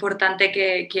lo importante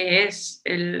que es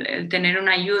el tener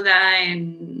una ayuda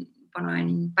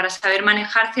para saber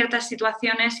manejar ciertas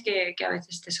situaciones que a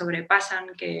veces te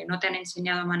sobrepasan, que no te han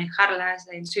enseñado a manejarlas,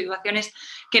 en situaciones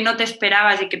que no te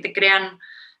esperabas y que te crean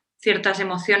ciertas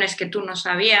emociones que tú no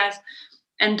sabías.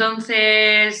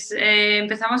 Entonces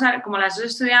empezamos como las dos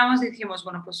estudiamos, dijimos,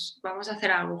 bueno, pues vamos a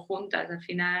hacer algo juntas. Al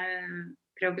final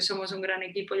creo que somos un gran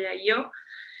equipo, ella y yo.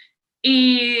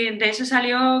 Y de eso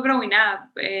salió Growing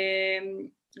Up.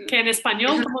 Que en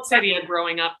español, ¿cómo sería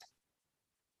Growing Up?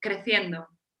 Creciendo.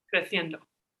 Creciendo.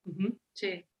 Uh-huh.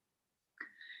 Sí.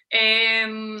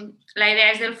 La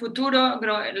idea es del futuro.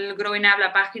 El Growing Up,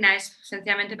 la página, es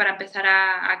sencillamente para empezar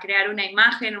a crear una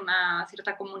imagen, una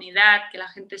cierta comunidad, que la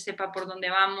gente sepa por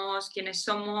dónde vamos, quiénes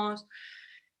somos,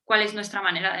 cuál es nuestra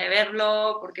manera de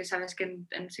verlo, porque sabes que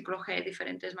en psicología hay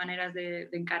diferentes maneras de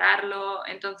encararlo.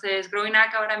 Entonces, Growing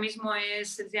Up ahora mismo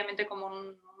es sencillamente como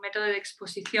un método de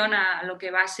exposición a lo que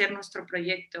va a ser nuestro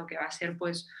proyecto, que va a ser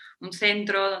pues un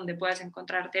centro donde puedas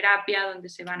encontrar terapia, donde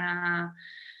se van a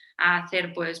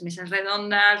hacer pues mesas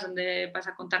redondas, donde vas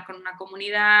a contar con una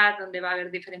comunidad, donde va a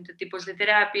haber diferentes tipos de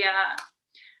terapia.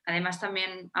 Además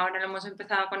también ahora lo hemos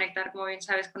empezado a conectar, como bien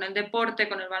sabes, con el deporte,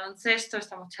 con el baloncesto,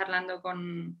 estamos charlando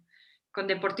con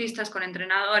deportistas, con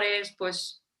entrenadores,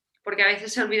 pues porque a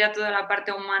veces se olvida toda la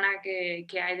parte humana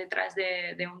que hay detrás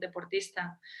de un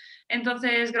deportista.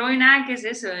 Entonces, Growing Up, ¿qué es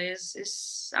eso?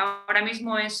 Ahora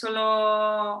mismo es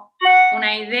solo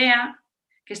una idea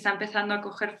que está empezando a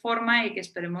coger forma y que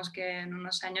esperemos que en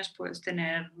unos años pues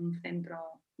tener un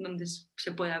centro donde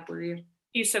se pueda acudir.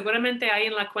 Y seguramente ahí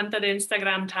en la cuenta de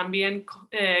Instagram también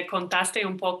contaste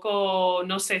un poco,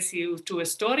 no sé si tu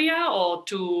historia o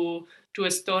tu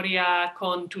historia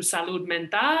con tu salud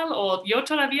mental, o yo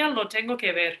todavía lo tengo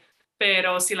que ver,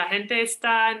 pero si la gente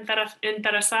está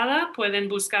interesada, pueden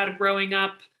buscar Growing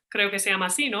Up, creo que se llama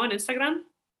así, ¿no? En Instagram.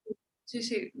 Sí,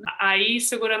 sí. Ahí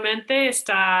seguramente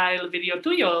está el vídeo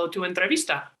tuyo, tu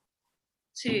entrevista.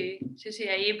 Sí,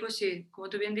 ahí pues sí, como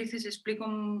tú bien dices, explico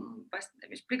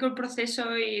el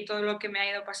proceso y todo lo que me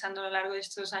ha ido pasando a lo largo de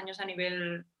estos años a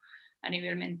nivel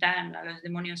mental, a los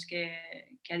demonios que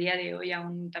a día de hoy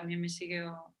aún también me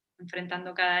sigo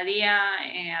enfrentando cada día,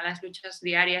 a las luchas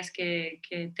diarias que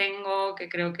tengo, que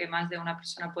creo que más de una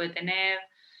persona puede tener.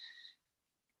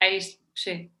 Ahí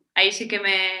sí que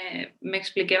me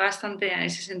expliqué bastante en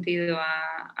ese sentido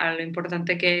a lo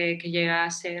importante que llega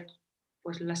a ser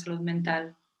pues, la salud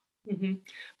mental. Uh-huh.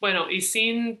 Bueno, y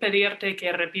sin pedirte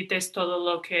que repites todo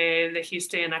lo que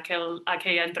dijiste en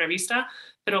aquella entrevista,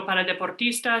 pero para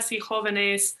deportistas y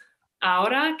jóvenes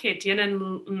ahora que tienen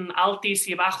altos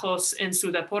y bajos en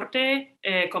su deporte,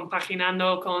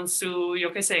 compaginando con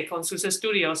yo qué sé, con sus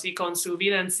estudios y con su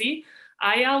vida en sí,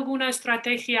 ¿hay alguna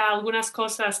estrategia, algunas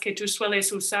cosas que tú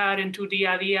sueles usar en tu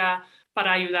día a día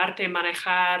para ayudarte a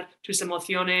manejar tus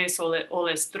emociones o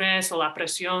el estrés o la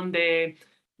presión de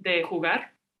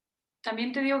jugar?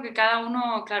 También te digo que cada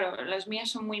uno, claro, las mías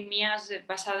son muy mías,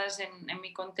 basadas en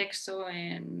mi contexto,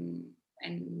 en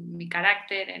mi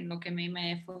carácter, en lo que a mí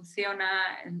me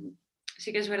funciona.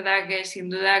 Sí que es verdad que sin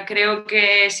duda creo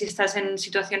que si estás en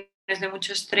situaciones de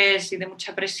mucho estrés y de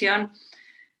mucha presión,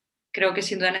 creo que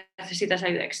sin duda necesitas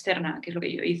ayuda externa, que es lo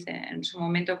que yo hice en su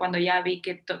momento cuando ya vi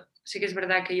que sí que es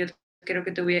verdad que yo creo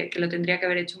que lo tendría que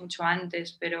haber hecho mucho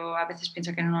antes, pero a veces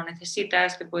piensa que no lo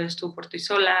necesitas, que puedes tú por ti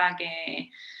sola,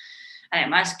 que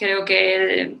además creo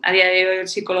que a día de hoy el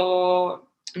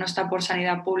psicólogo no está por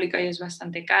sanidad pública y es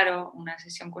bastante caro, una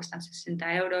sesión cuesta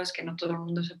 60 euros, que no todo el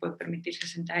mundo se puede permitir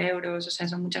 60 euros, o sea,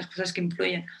 son muchas cosas que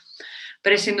influyen.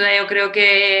 Pero sin duda yo creo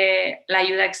que la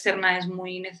ayuda externa es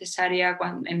muy necesaria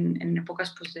en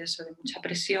épocas pues, de eso, de mucha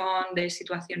presión, de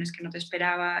situaciones que no te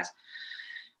esperabas.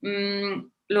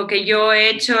 Lo que yo he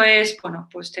hecho es, bueno,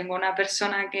 pues tengo una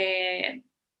persona que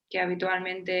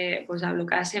habitualmente pues hablo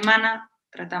cada semana,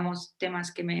 tratamos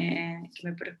temas que me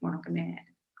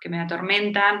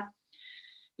atormentan.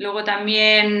 Luego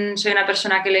también soy una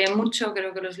persona que lee mucho,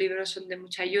 creo que los libros son de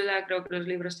mucha ayuda, creo que los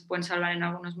libros te pueden salvar en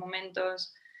algunos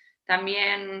momentos.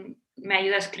 También me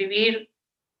ayuda a escribir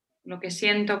lo que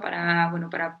siento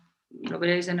lo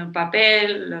ves en el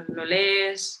papel, lo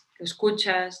lees, lo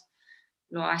escuchas,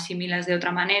 lo asimilas de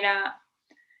otra manera.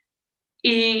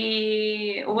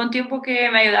 Y hubo un tiempo que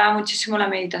me ayudaba muchísimo la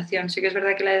meditación. Sí que es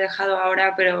verdad que la he dejado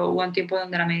ahora, pero hubo un tiempo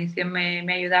donde la meditación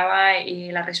me ayudaba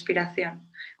y la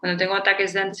respiración. Cuando tengo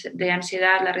ataques de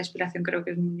ansiedad, la respiración creo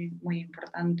que es muy, muy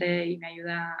importante y me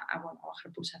ayuda a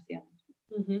bajar pulsaciones.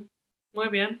 Uh-huh. Muy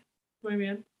bien, muy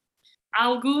bien.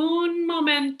 ¿Algún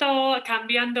momento,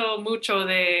 cambiando mucho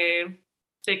de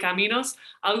caminos,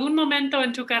 algún momento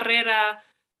en tu carrera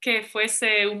que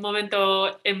fuese un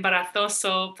momento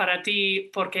embarazoso para ti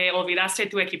porque olvidaste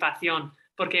tu equipación,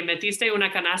 porque metiste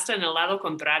una canasta en el lado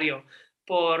contrario,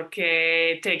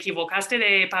 porque te equivocaste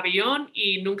de pabellón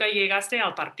y nunca llegaste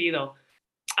al partido?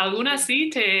 ¿Alguna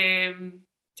así te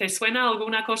suena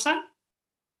alguna cosa?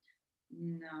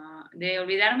 No, de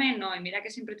olvidarme no, y mira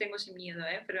que siempre tengo ese miedo,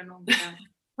 pero nunca.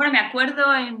 Bueno, me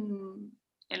acuerdo en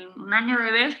un año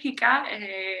de Bélgica,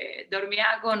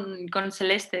 dormía con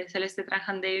Celeste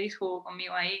Tranjan Davis, jugó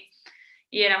conmigo ahí,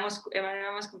 y éramos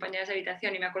compañeras de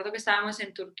habitación, y me acuerdo que estábamos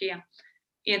en Turquía,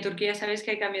 y en Turquía sabes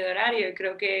que hay cambio de horario, y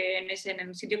creo que en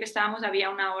el sitio que estábamos había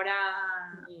una hora,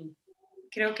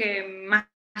 creo que más.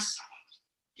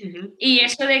 Uh-huh. Y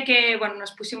eso de que, bueno,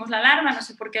 nos pusimos la alarma, no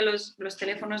sé por qué los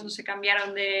teléfonos no se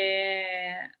cambiaron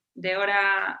de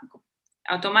hora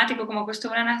automático como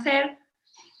acostumbran a hacer,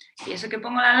 y eso que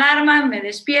pongo la alarma, me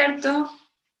despierto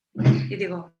y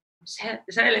digo, ¿sabes?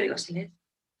 Le digo, Celeste,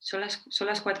 son las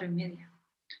 4:30.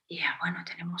 Y ya, bueno,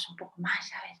 tenemos un poco más,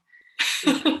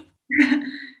 ¿sabes?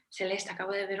 Celeste,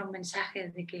 acabo de ver un mensaje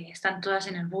de que están todas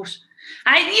en el bus.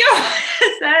 ¡Ay,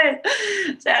 Dios! ¿Sabes?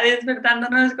 O sea,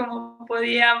 despertándonos como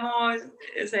podíamos.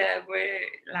 O sea,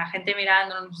 fue la gente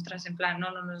mirándonos, nosotras en plan,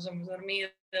 no nos hemos dormido.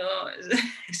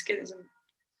 Es que...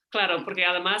 Claro, porque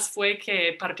además fue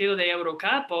que partido de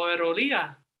Eurocup o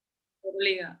Euroliga.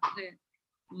 Euroliga, sí.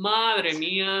 Madre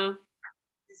mía.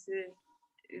 Sí.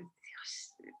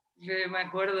 Dios. Yo me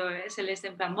acuerdo, Celeste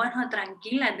en plan, bueno,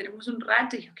 tranquila, tenemos un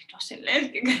rato. Y yo, que no,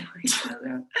 Celeste, que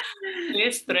no. Qué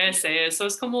estrés, ¿eh? Eso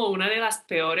es como una de las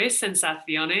peores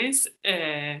sensaciones.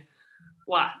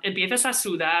 Guau, empiezas a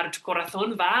sudar, tu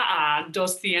corazón va a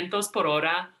 200 por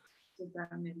hora.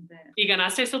 Totalmente. ¿Y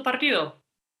ganaste el partido?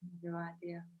 Qué va,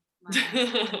 tía.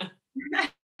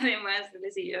 Además,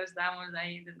 Celeste y yo estábamos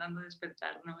ahí intentando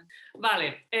despertarnos.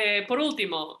 Vale, por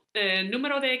último,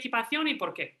 número de equipación y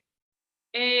por qué.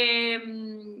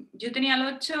 Yo tenía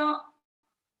el 8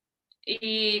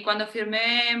 y cuando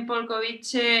firmé en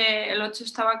Polkovice el 8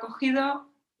 estaba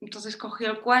cogido, entonces cogí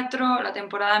el 4, la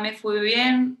temporada me fue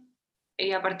bien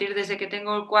y a partir desde que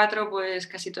tengo el 4 pues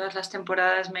casi todas las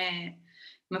temporadas me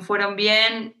fueron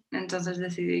bien, entonces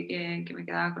decidí que me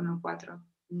quedaba con el 4.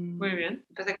 Muy bien.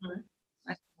 Empecé Muy bien.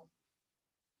 con...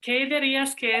 ¿Qué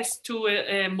dirías que es tu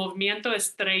movimiento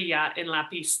estrella en la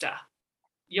pista?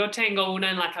 Yo tengo una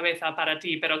en la cabeza para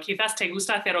ti, pero quizás te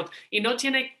gusta hacer otro. Y no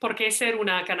tiene por qué ser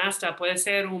una canasta, puede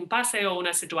ser un pase o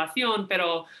una situación,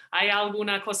 pero ¿hay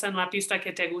alguna cosa en la pista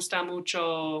que te gusta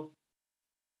mucho Yo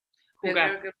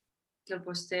jugar? creo que el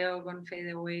posteo con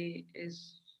fadeaway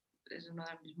es uno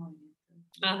de mis movimientos.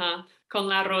 Ajá. Con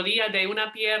la rodilla de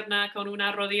una pierna, con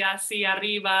una rodilla así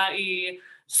arriba y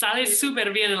sale Sí.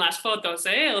 súper bien en las fotos,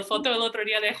 ¿eh? El foto del otro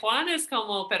día de Juan es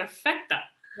como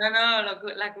perfecta. No,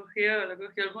 la cogió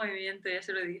el movimiento, ya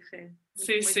se lo dije.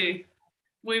 Sí, sí.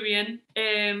 Muy bien.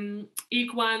 Y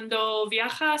cuando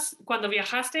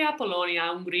viajaste a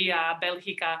Polonia, Hungría,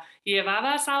 Bélgica,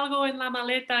 ¿llevabas algo en la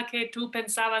maleta que tú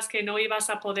pensabas que no ibas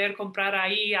a poder comprar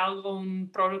ahí,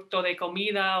 algún producto de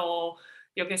comida o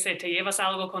yo qué sé, te llevas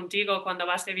algo contigo cuando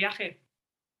vas de viaje?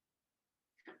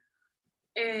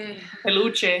 Eh,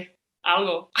 Peluche,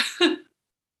 algo.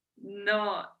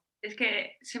 no, es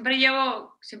que siempre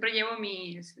llevo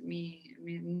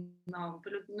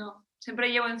no,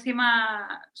 siempre llevo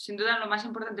encima, sin duda lo más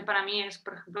importante para mí es,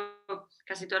 por ejemplo,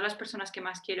 casi todas las personas que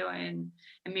más quiero en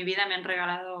mi vida me han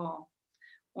regalado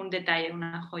un detalle,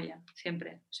 una joya,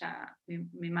 siempre. O sea,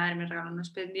 mi madre me regaló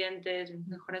unos pendientes, mis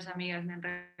mejores amigas me han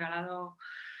regalado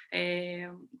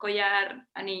collar,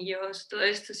 anillos, todo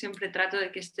esto siempre trato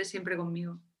de que esté siempre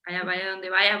conmigo, vaya donde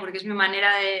vaya, porque es mi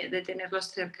manera de tenerlos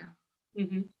cerca.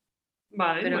 Ujú.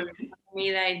 Vale, Pero muy bien.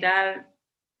 comida y tal,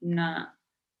 no,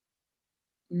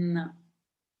 no.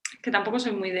 Que tampoco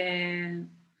soy muy de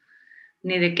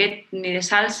ni de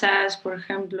salsas, por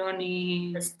ejemplo,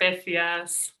 ni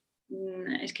Especias,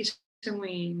 es que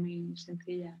soy muy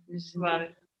sencilla en ese sentido.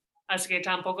 vale. Así que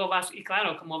tampoco vas, y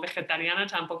claro, como vegetariana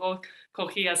tampoco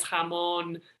cogías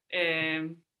jamón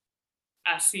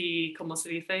así, como se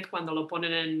dice, cuando lo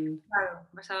ponen Claro,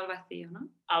 basado al vacío, ¿no?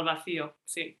 al vacío,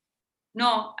 sí.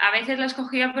 No, a veces las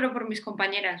cogía, pero por mis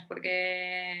compañeras,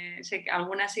 porque sé que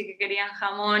algunas sí que querían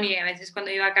jamón y a veces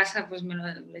cuando iba a casa pues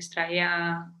les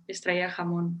traía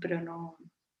jamón, pero no.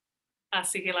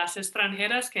 Así que las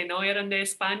extranjeras que no eran de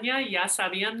España ya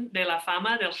sabían de la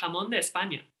fama del jamón de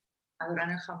España.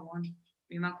 Adoran el jamón.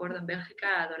 Yo me acuerdo, en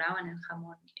Bélgica adoraban el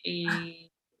jamón.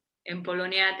 Y en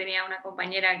Polonia tenía una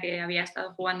compañera que había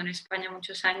estado jugando en España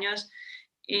muchos años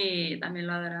y también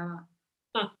lo adoraba.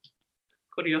 Ah,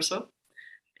 curioso.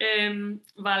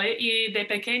 Vale, ¿y de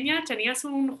pequeña tenías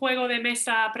un juego de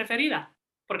mesa preferida?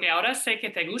 Porque ahora sé que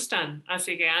te gustan,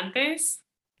 así que antes,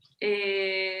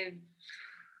 Eh,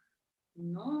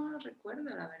 no lo recuerdo,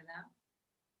 la verdad.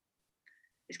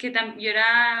 Es que yo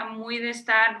era muy de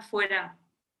estar fuera,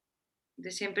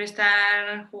 de siempre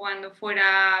estar jugando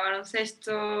fuera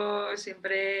baloncesto,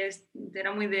 siempre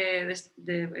era muy de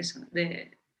eso,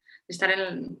 de estar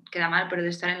queda mal, pero de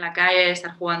estar en la calle, de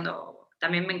estar jugando.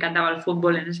 También me encantaba el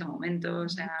fútbol en ese momento, o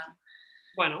sea,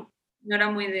 bueno, no era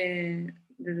muy de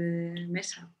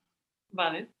mesa.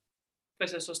 vale,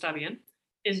 pues eso está bien.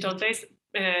 Sí. Entonces,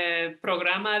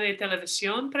 ¿programa de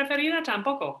televisión preferida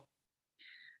tampoco?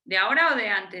 ¿De ahora o de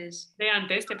antes? De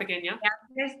antes, de pequeña.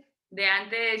 De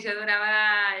antes yo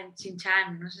adoraba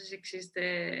Chin-Chan, no sé si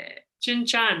existe.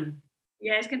 Chin-chan.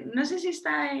 Ya, es que no sé si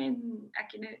está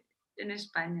aquí en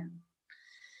España.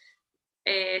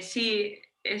 Sí,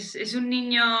 es un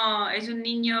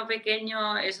niño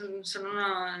pequeño, son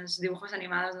unos dibujos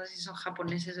animados, no sé si son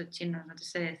japoneses o chinos, no te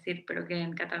sé decir, pero que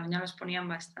en Cataluña los ponían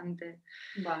bastante.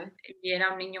 Vale. Y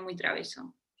era un niño muy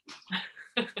travieso.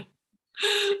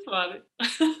 Vale.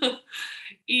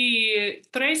 Y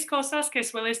tres cosas que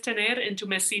sueles tener en tu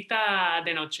mesita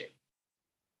de noche.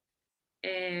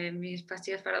 Mis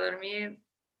pastillas para dormir,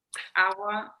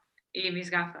 agua y mis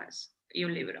gafas y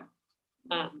un libro.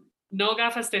 Ah, no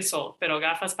gafas de sol, pero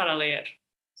gafas para leer.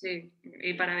 Sí,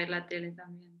 y para ver la tele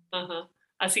también. Ajá.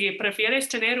 Así que prefieres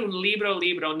tener un libro,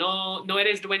 no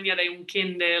eres dueña de un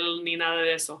Kindle ni nada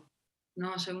de eso.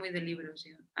 No, soy muy de libros,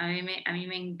 yo. A mí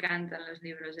me encantan los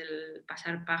libros, el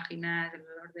pasar páginas, el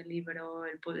olor del libro,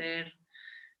 el poder,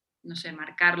 no sé,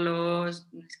 marcarlos,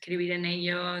 escribir en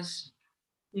ellos.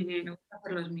 Me gusta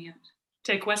hacer los míos.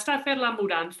 ¿Te cuesta hacer la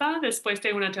mudanza después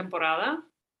de una temporada?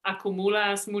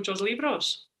 ¿Acumulas muchos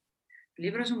libros?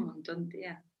 Libros un montón,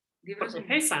 tía. Libros Porque un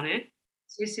montón. pesan, ¿eh?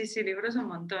 Sí, libros un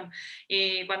montón.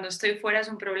 Y cuando estoy fuera es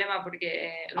un problema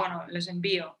porque, bueno, los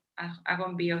envío, hago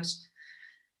envíos.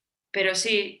 Pero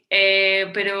sí,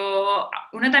 pero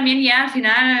uno también ya al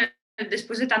final,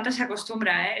 después de tanto se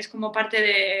acostumbra, ¿eh? Es como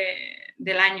parte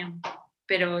del año,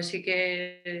 pero sí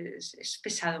que es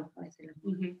pesado a veces.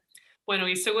 Bueno,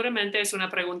 y seguramente es una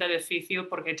pregunta difícil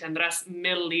porque tendrás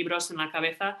 1000 libros en la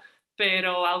cabeza,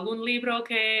 pero ¿algún libro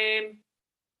que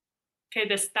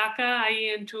destaca ahí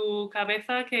en tu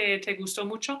cabeza que te gustó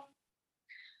mucho?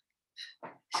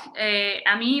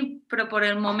 A mí, pero por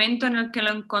el momento en el que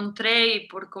lo encontré y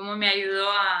por cómo me ayudó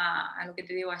a lo que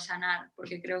te digo, a sanar,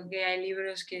 porque creo que hay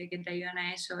libros que te ayudan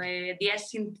a eso. Días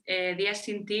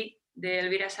sin ti, de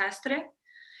Elvira Sastre.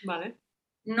 Vale.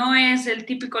 No es el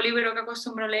típico libro que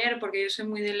acostumbro leer, porque yo soy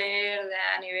muy de leer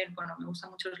a nivel, bueno, me gustan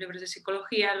mucho los libros de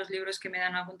psicología, los libros que me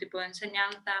dan algún tipo de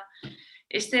enseñanza.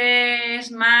 Este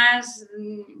es más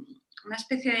una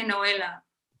especie de novela,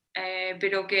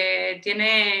 pero que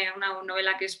tiene una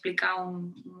novela que explica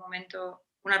un momento,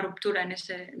 una ruptura en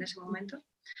ese momento.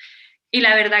 Y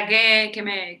la verdad que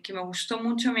me gustó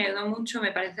mucho, me ayudó mucho,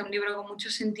 me parece un libro con mucho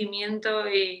sentimiento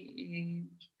y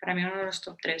para mí uno de los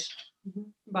top 3.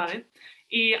 Vale.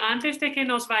 Y antes de que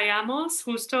nos vayamos,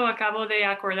 justo acabo de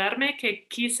acordarme que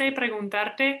quise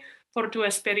preguntarte por tu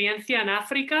experiencia en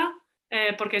África,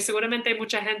 porque seguramente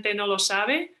mucha gente no lo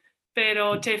sabe,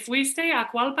 pero ¿te fuiste a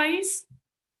cuál país?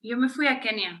 Yo me fui a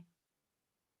Kenia.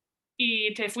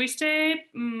 ¿Y te fuiste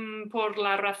por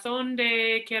la razón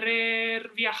de querer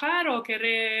viajar o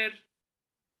querer...?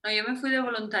 No, yo me fui de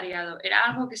voluntariado. Era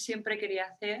algo que siempre quería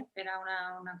hacer, era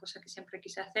una cosa que siempre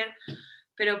quise hacer,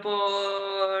 pero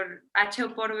por H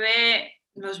o por B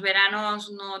los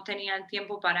veranos no tenía el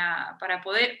tiempo para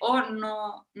poder o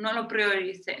no lo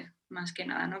prioricé, más que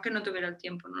nada, no que no tuviera el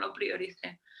tiempo, no lo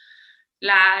prioricé.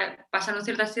 Pasaron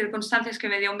ciertas circunstancias que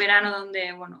me dio un verano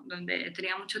donde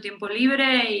tenía mucho tiempo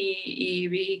libre y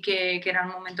vi que era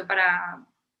un momento para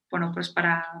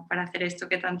hacer esto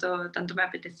que tanto me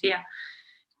apetecía.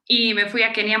 Y me fui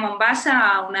a Kenia,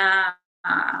 Mombasa, a una,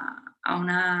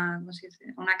 ¿cómo se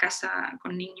dice? Una casa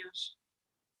con niños.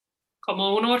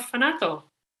 ¿Como un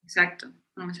orfanato? Exacto,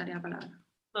 no me salía la palabra.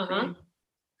 Ajá.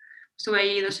 Estuve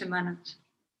allí 2 semanas.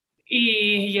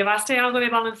 ¿Y llevaste algo de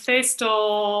baloncesto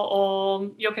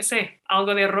o yo qué sé,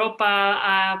 algo de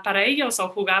ropa para ellos o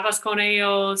jugabas con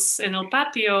ellos en el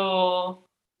patio?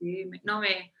 Sí, me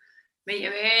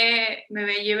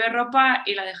llevé ropa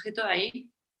y la dejé toda ahí.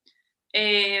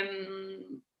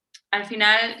 Al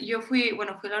final yo fui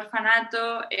al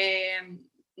orfanato,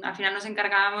 al final nos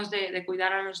encargábamos de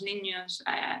cuidar a los niños.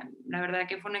 La verdad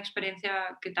que fue una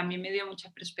experiencia que también me dio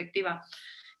mucha perspectiva.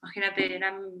 Imagínate,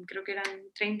 creo que eran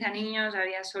 30 niños,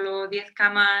 había solo 10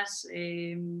 camas.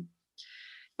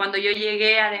 Cuando yo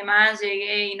llegué, además,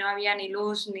 llegué y no había ni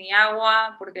luz ni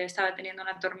agua porque estaba teniendo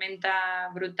una tormenta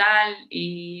brutal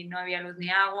y no había luz ni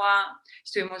agua.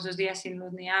 Estuvimos 2 días sin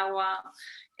luz ni agua.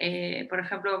 Por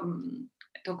ejemplo,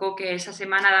 tocó que esa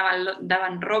semana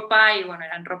daban ropa y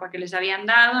eran ropa que les habían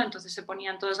dado, entonces se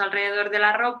ponían todos alrededor de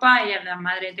la ropa y la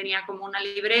madre tenía como una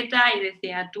libreta y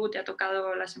decía, tú te ha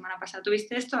tocado la semana pasada,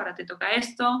 tuviste esto, ahora te toca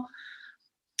esto.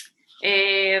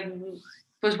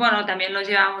 Pues también los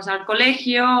llevábamos al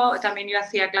colegio, también yo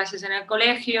hacía clases en el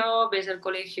colegio, ves el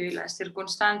colegio y las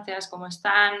circunstancias, cómo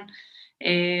están.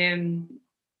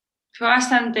 Fue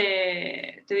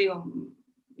bastante, te digo,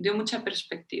 dio mucha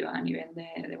perspectiva a nivel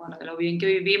de lo bien que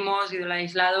vivimos y de lo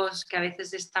aislados que a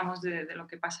veces estamos de lo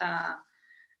que pasa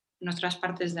en otras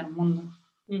partes del mundo.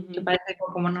 Que parece que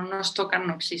como no nos tocan,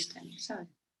 no existen, ¿sabes?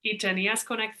 ¿Y tenías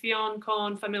conexión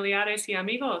con familiares y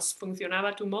amigos?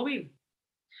 ¿Funcionaba tu móvil?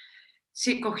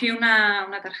 Sí, cogí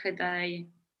una tarjeta de ahí.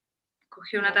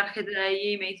 Cogí una tarjeta de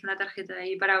ahí y me hice una tarjeta de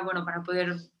ahí para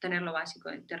poder tener lo básico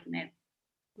de internet,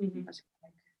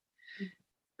 básicamente.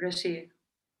 Pero sí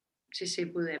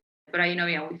pude. Por ahí no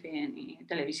había wifi ni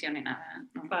televisión ni nada,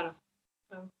 ¿no? Claro.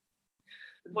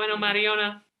 Bueno,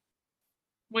 Mariona,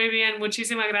 muy bien,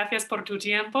 muchísimas gracias por tu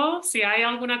tiempo. Si hay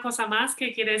alguna cosa más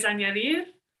que quieres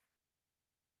añadir.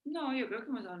 No, yo creo que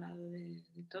hemos hablado de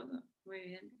todo. Muy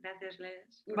bien, gracias,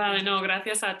 Les. Vale, no,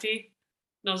 gracias a ti.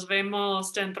 Nos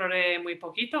vemos dentro de muy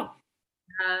poquito.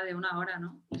 Nada de 1 hora,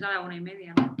 ¿no? Es a la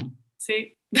 1:30, ¿no?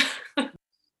 Sí.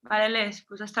 Vale, Les,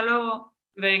 pues hasta luego.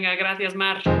 Venga, gracias,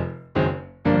 Mar.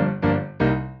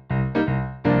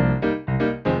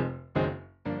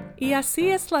 Y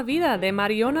así es la vida de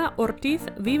Mariona Ortiz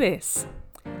Vives.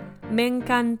 Me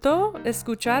encantó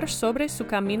escuchar sobre su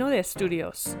camino de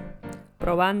estudios,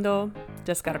 probando,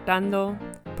 descartando,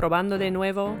 probando de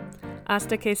nuevo,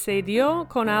 hasta que se dio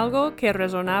con algo que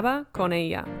resonaba con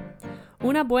ella.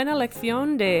 Una buena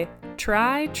lección de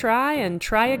try, try and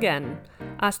try again,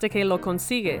 hasta que lo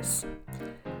consigues.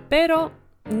 Pero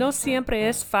no siempre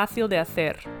es fácil de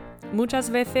hacer. Muchas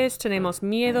veces tenemos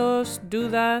miedos,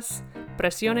 dudas,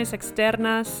 presiones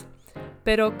externas,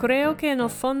 pero creo que en el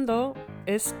fondo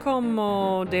es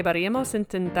como deberíamos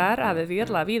intentar a vivir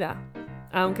la vida,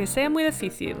 aunque sea muy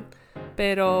difícil,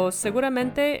 pero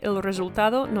seguramente el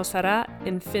resultado nos hará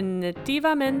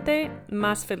infinitivamente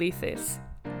más felices.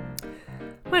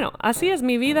 Bueno, así es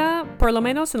mi vida, por lo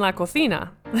menos en la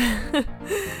cocina.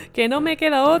 Que no me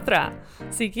queda otra.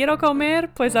 Si quiero comer,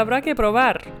 pues habrá que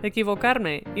probar,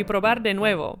 equivocarme y probar de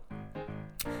nuevo.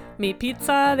 Mi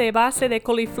pizza de base de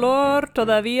coliflor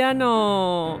todavía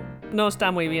no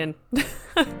está muy bien.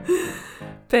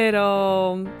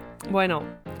 Pero, bueno,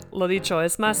 lo dicho,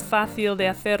 es más fácil de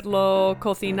hacerlo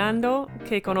cocinando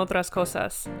que con otras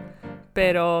cosas.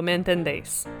 Pero me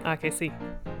entendéis, ¿a que sí?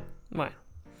 Bueno.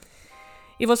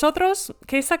 ¿Y vosotros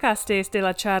qué sacasteis de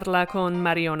la charla con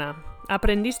Mariona?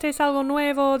 ¿Aprendisteis algo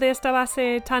nuevo de esta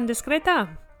base tan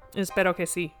discreta? Espero que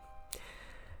sí.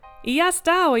 Y ya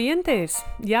está, oyentes.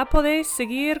 Ya podéis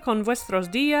seguir con vuestros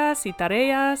días y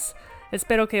tareas.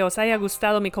 Espero que os haya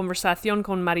gustado mi conversación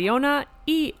con Mariona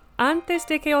y antes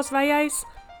de que os vayáis,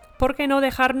 ¿por qué no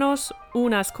dejarnos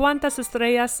unas cuantas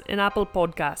estrellas en Apple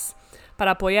Podcasts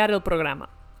para apoyar el programa?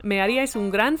 Me haríais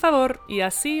un gran favor y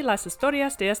así las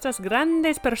historias de estas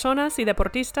grandes personas y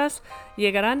deportistas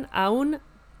llegarán aún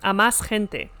a más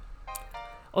gente.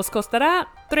 Os costará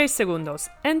 3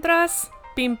 segundos. Entras,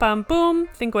 pim pam pum,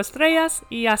 5 estrellas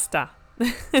y ya está.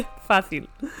 Fácil.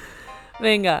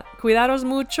 Venga, cuidaros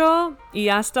mucho y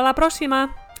hasta la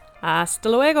próxima. ¡Hasta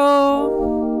luego!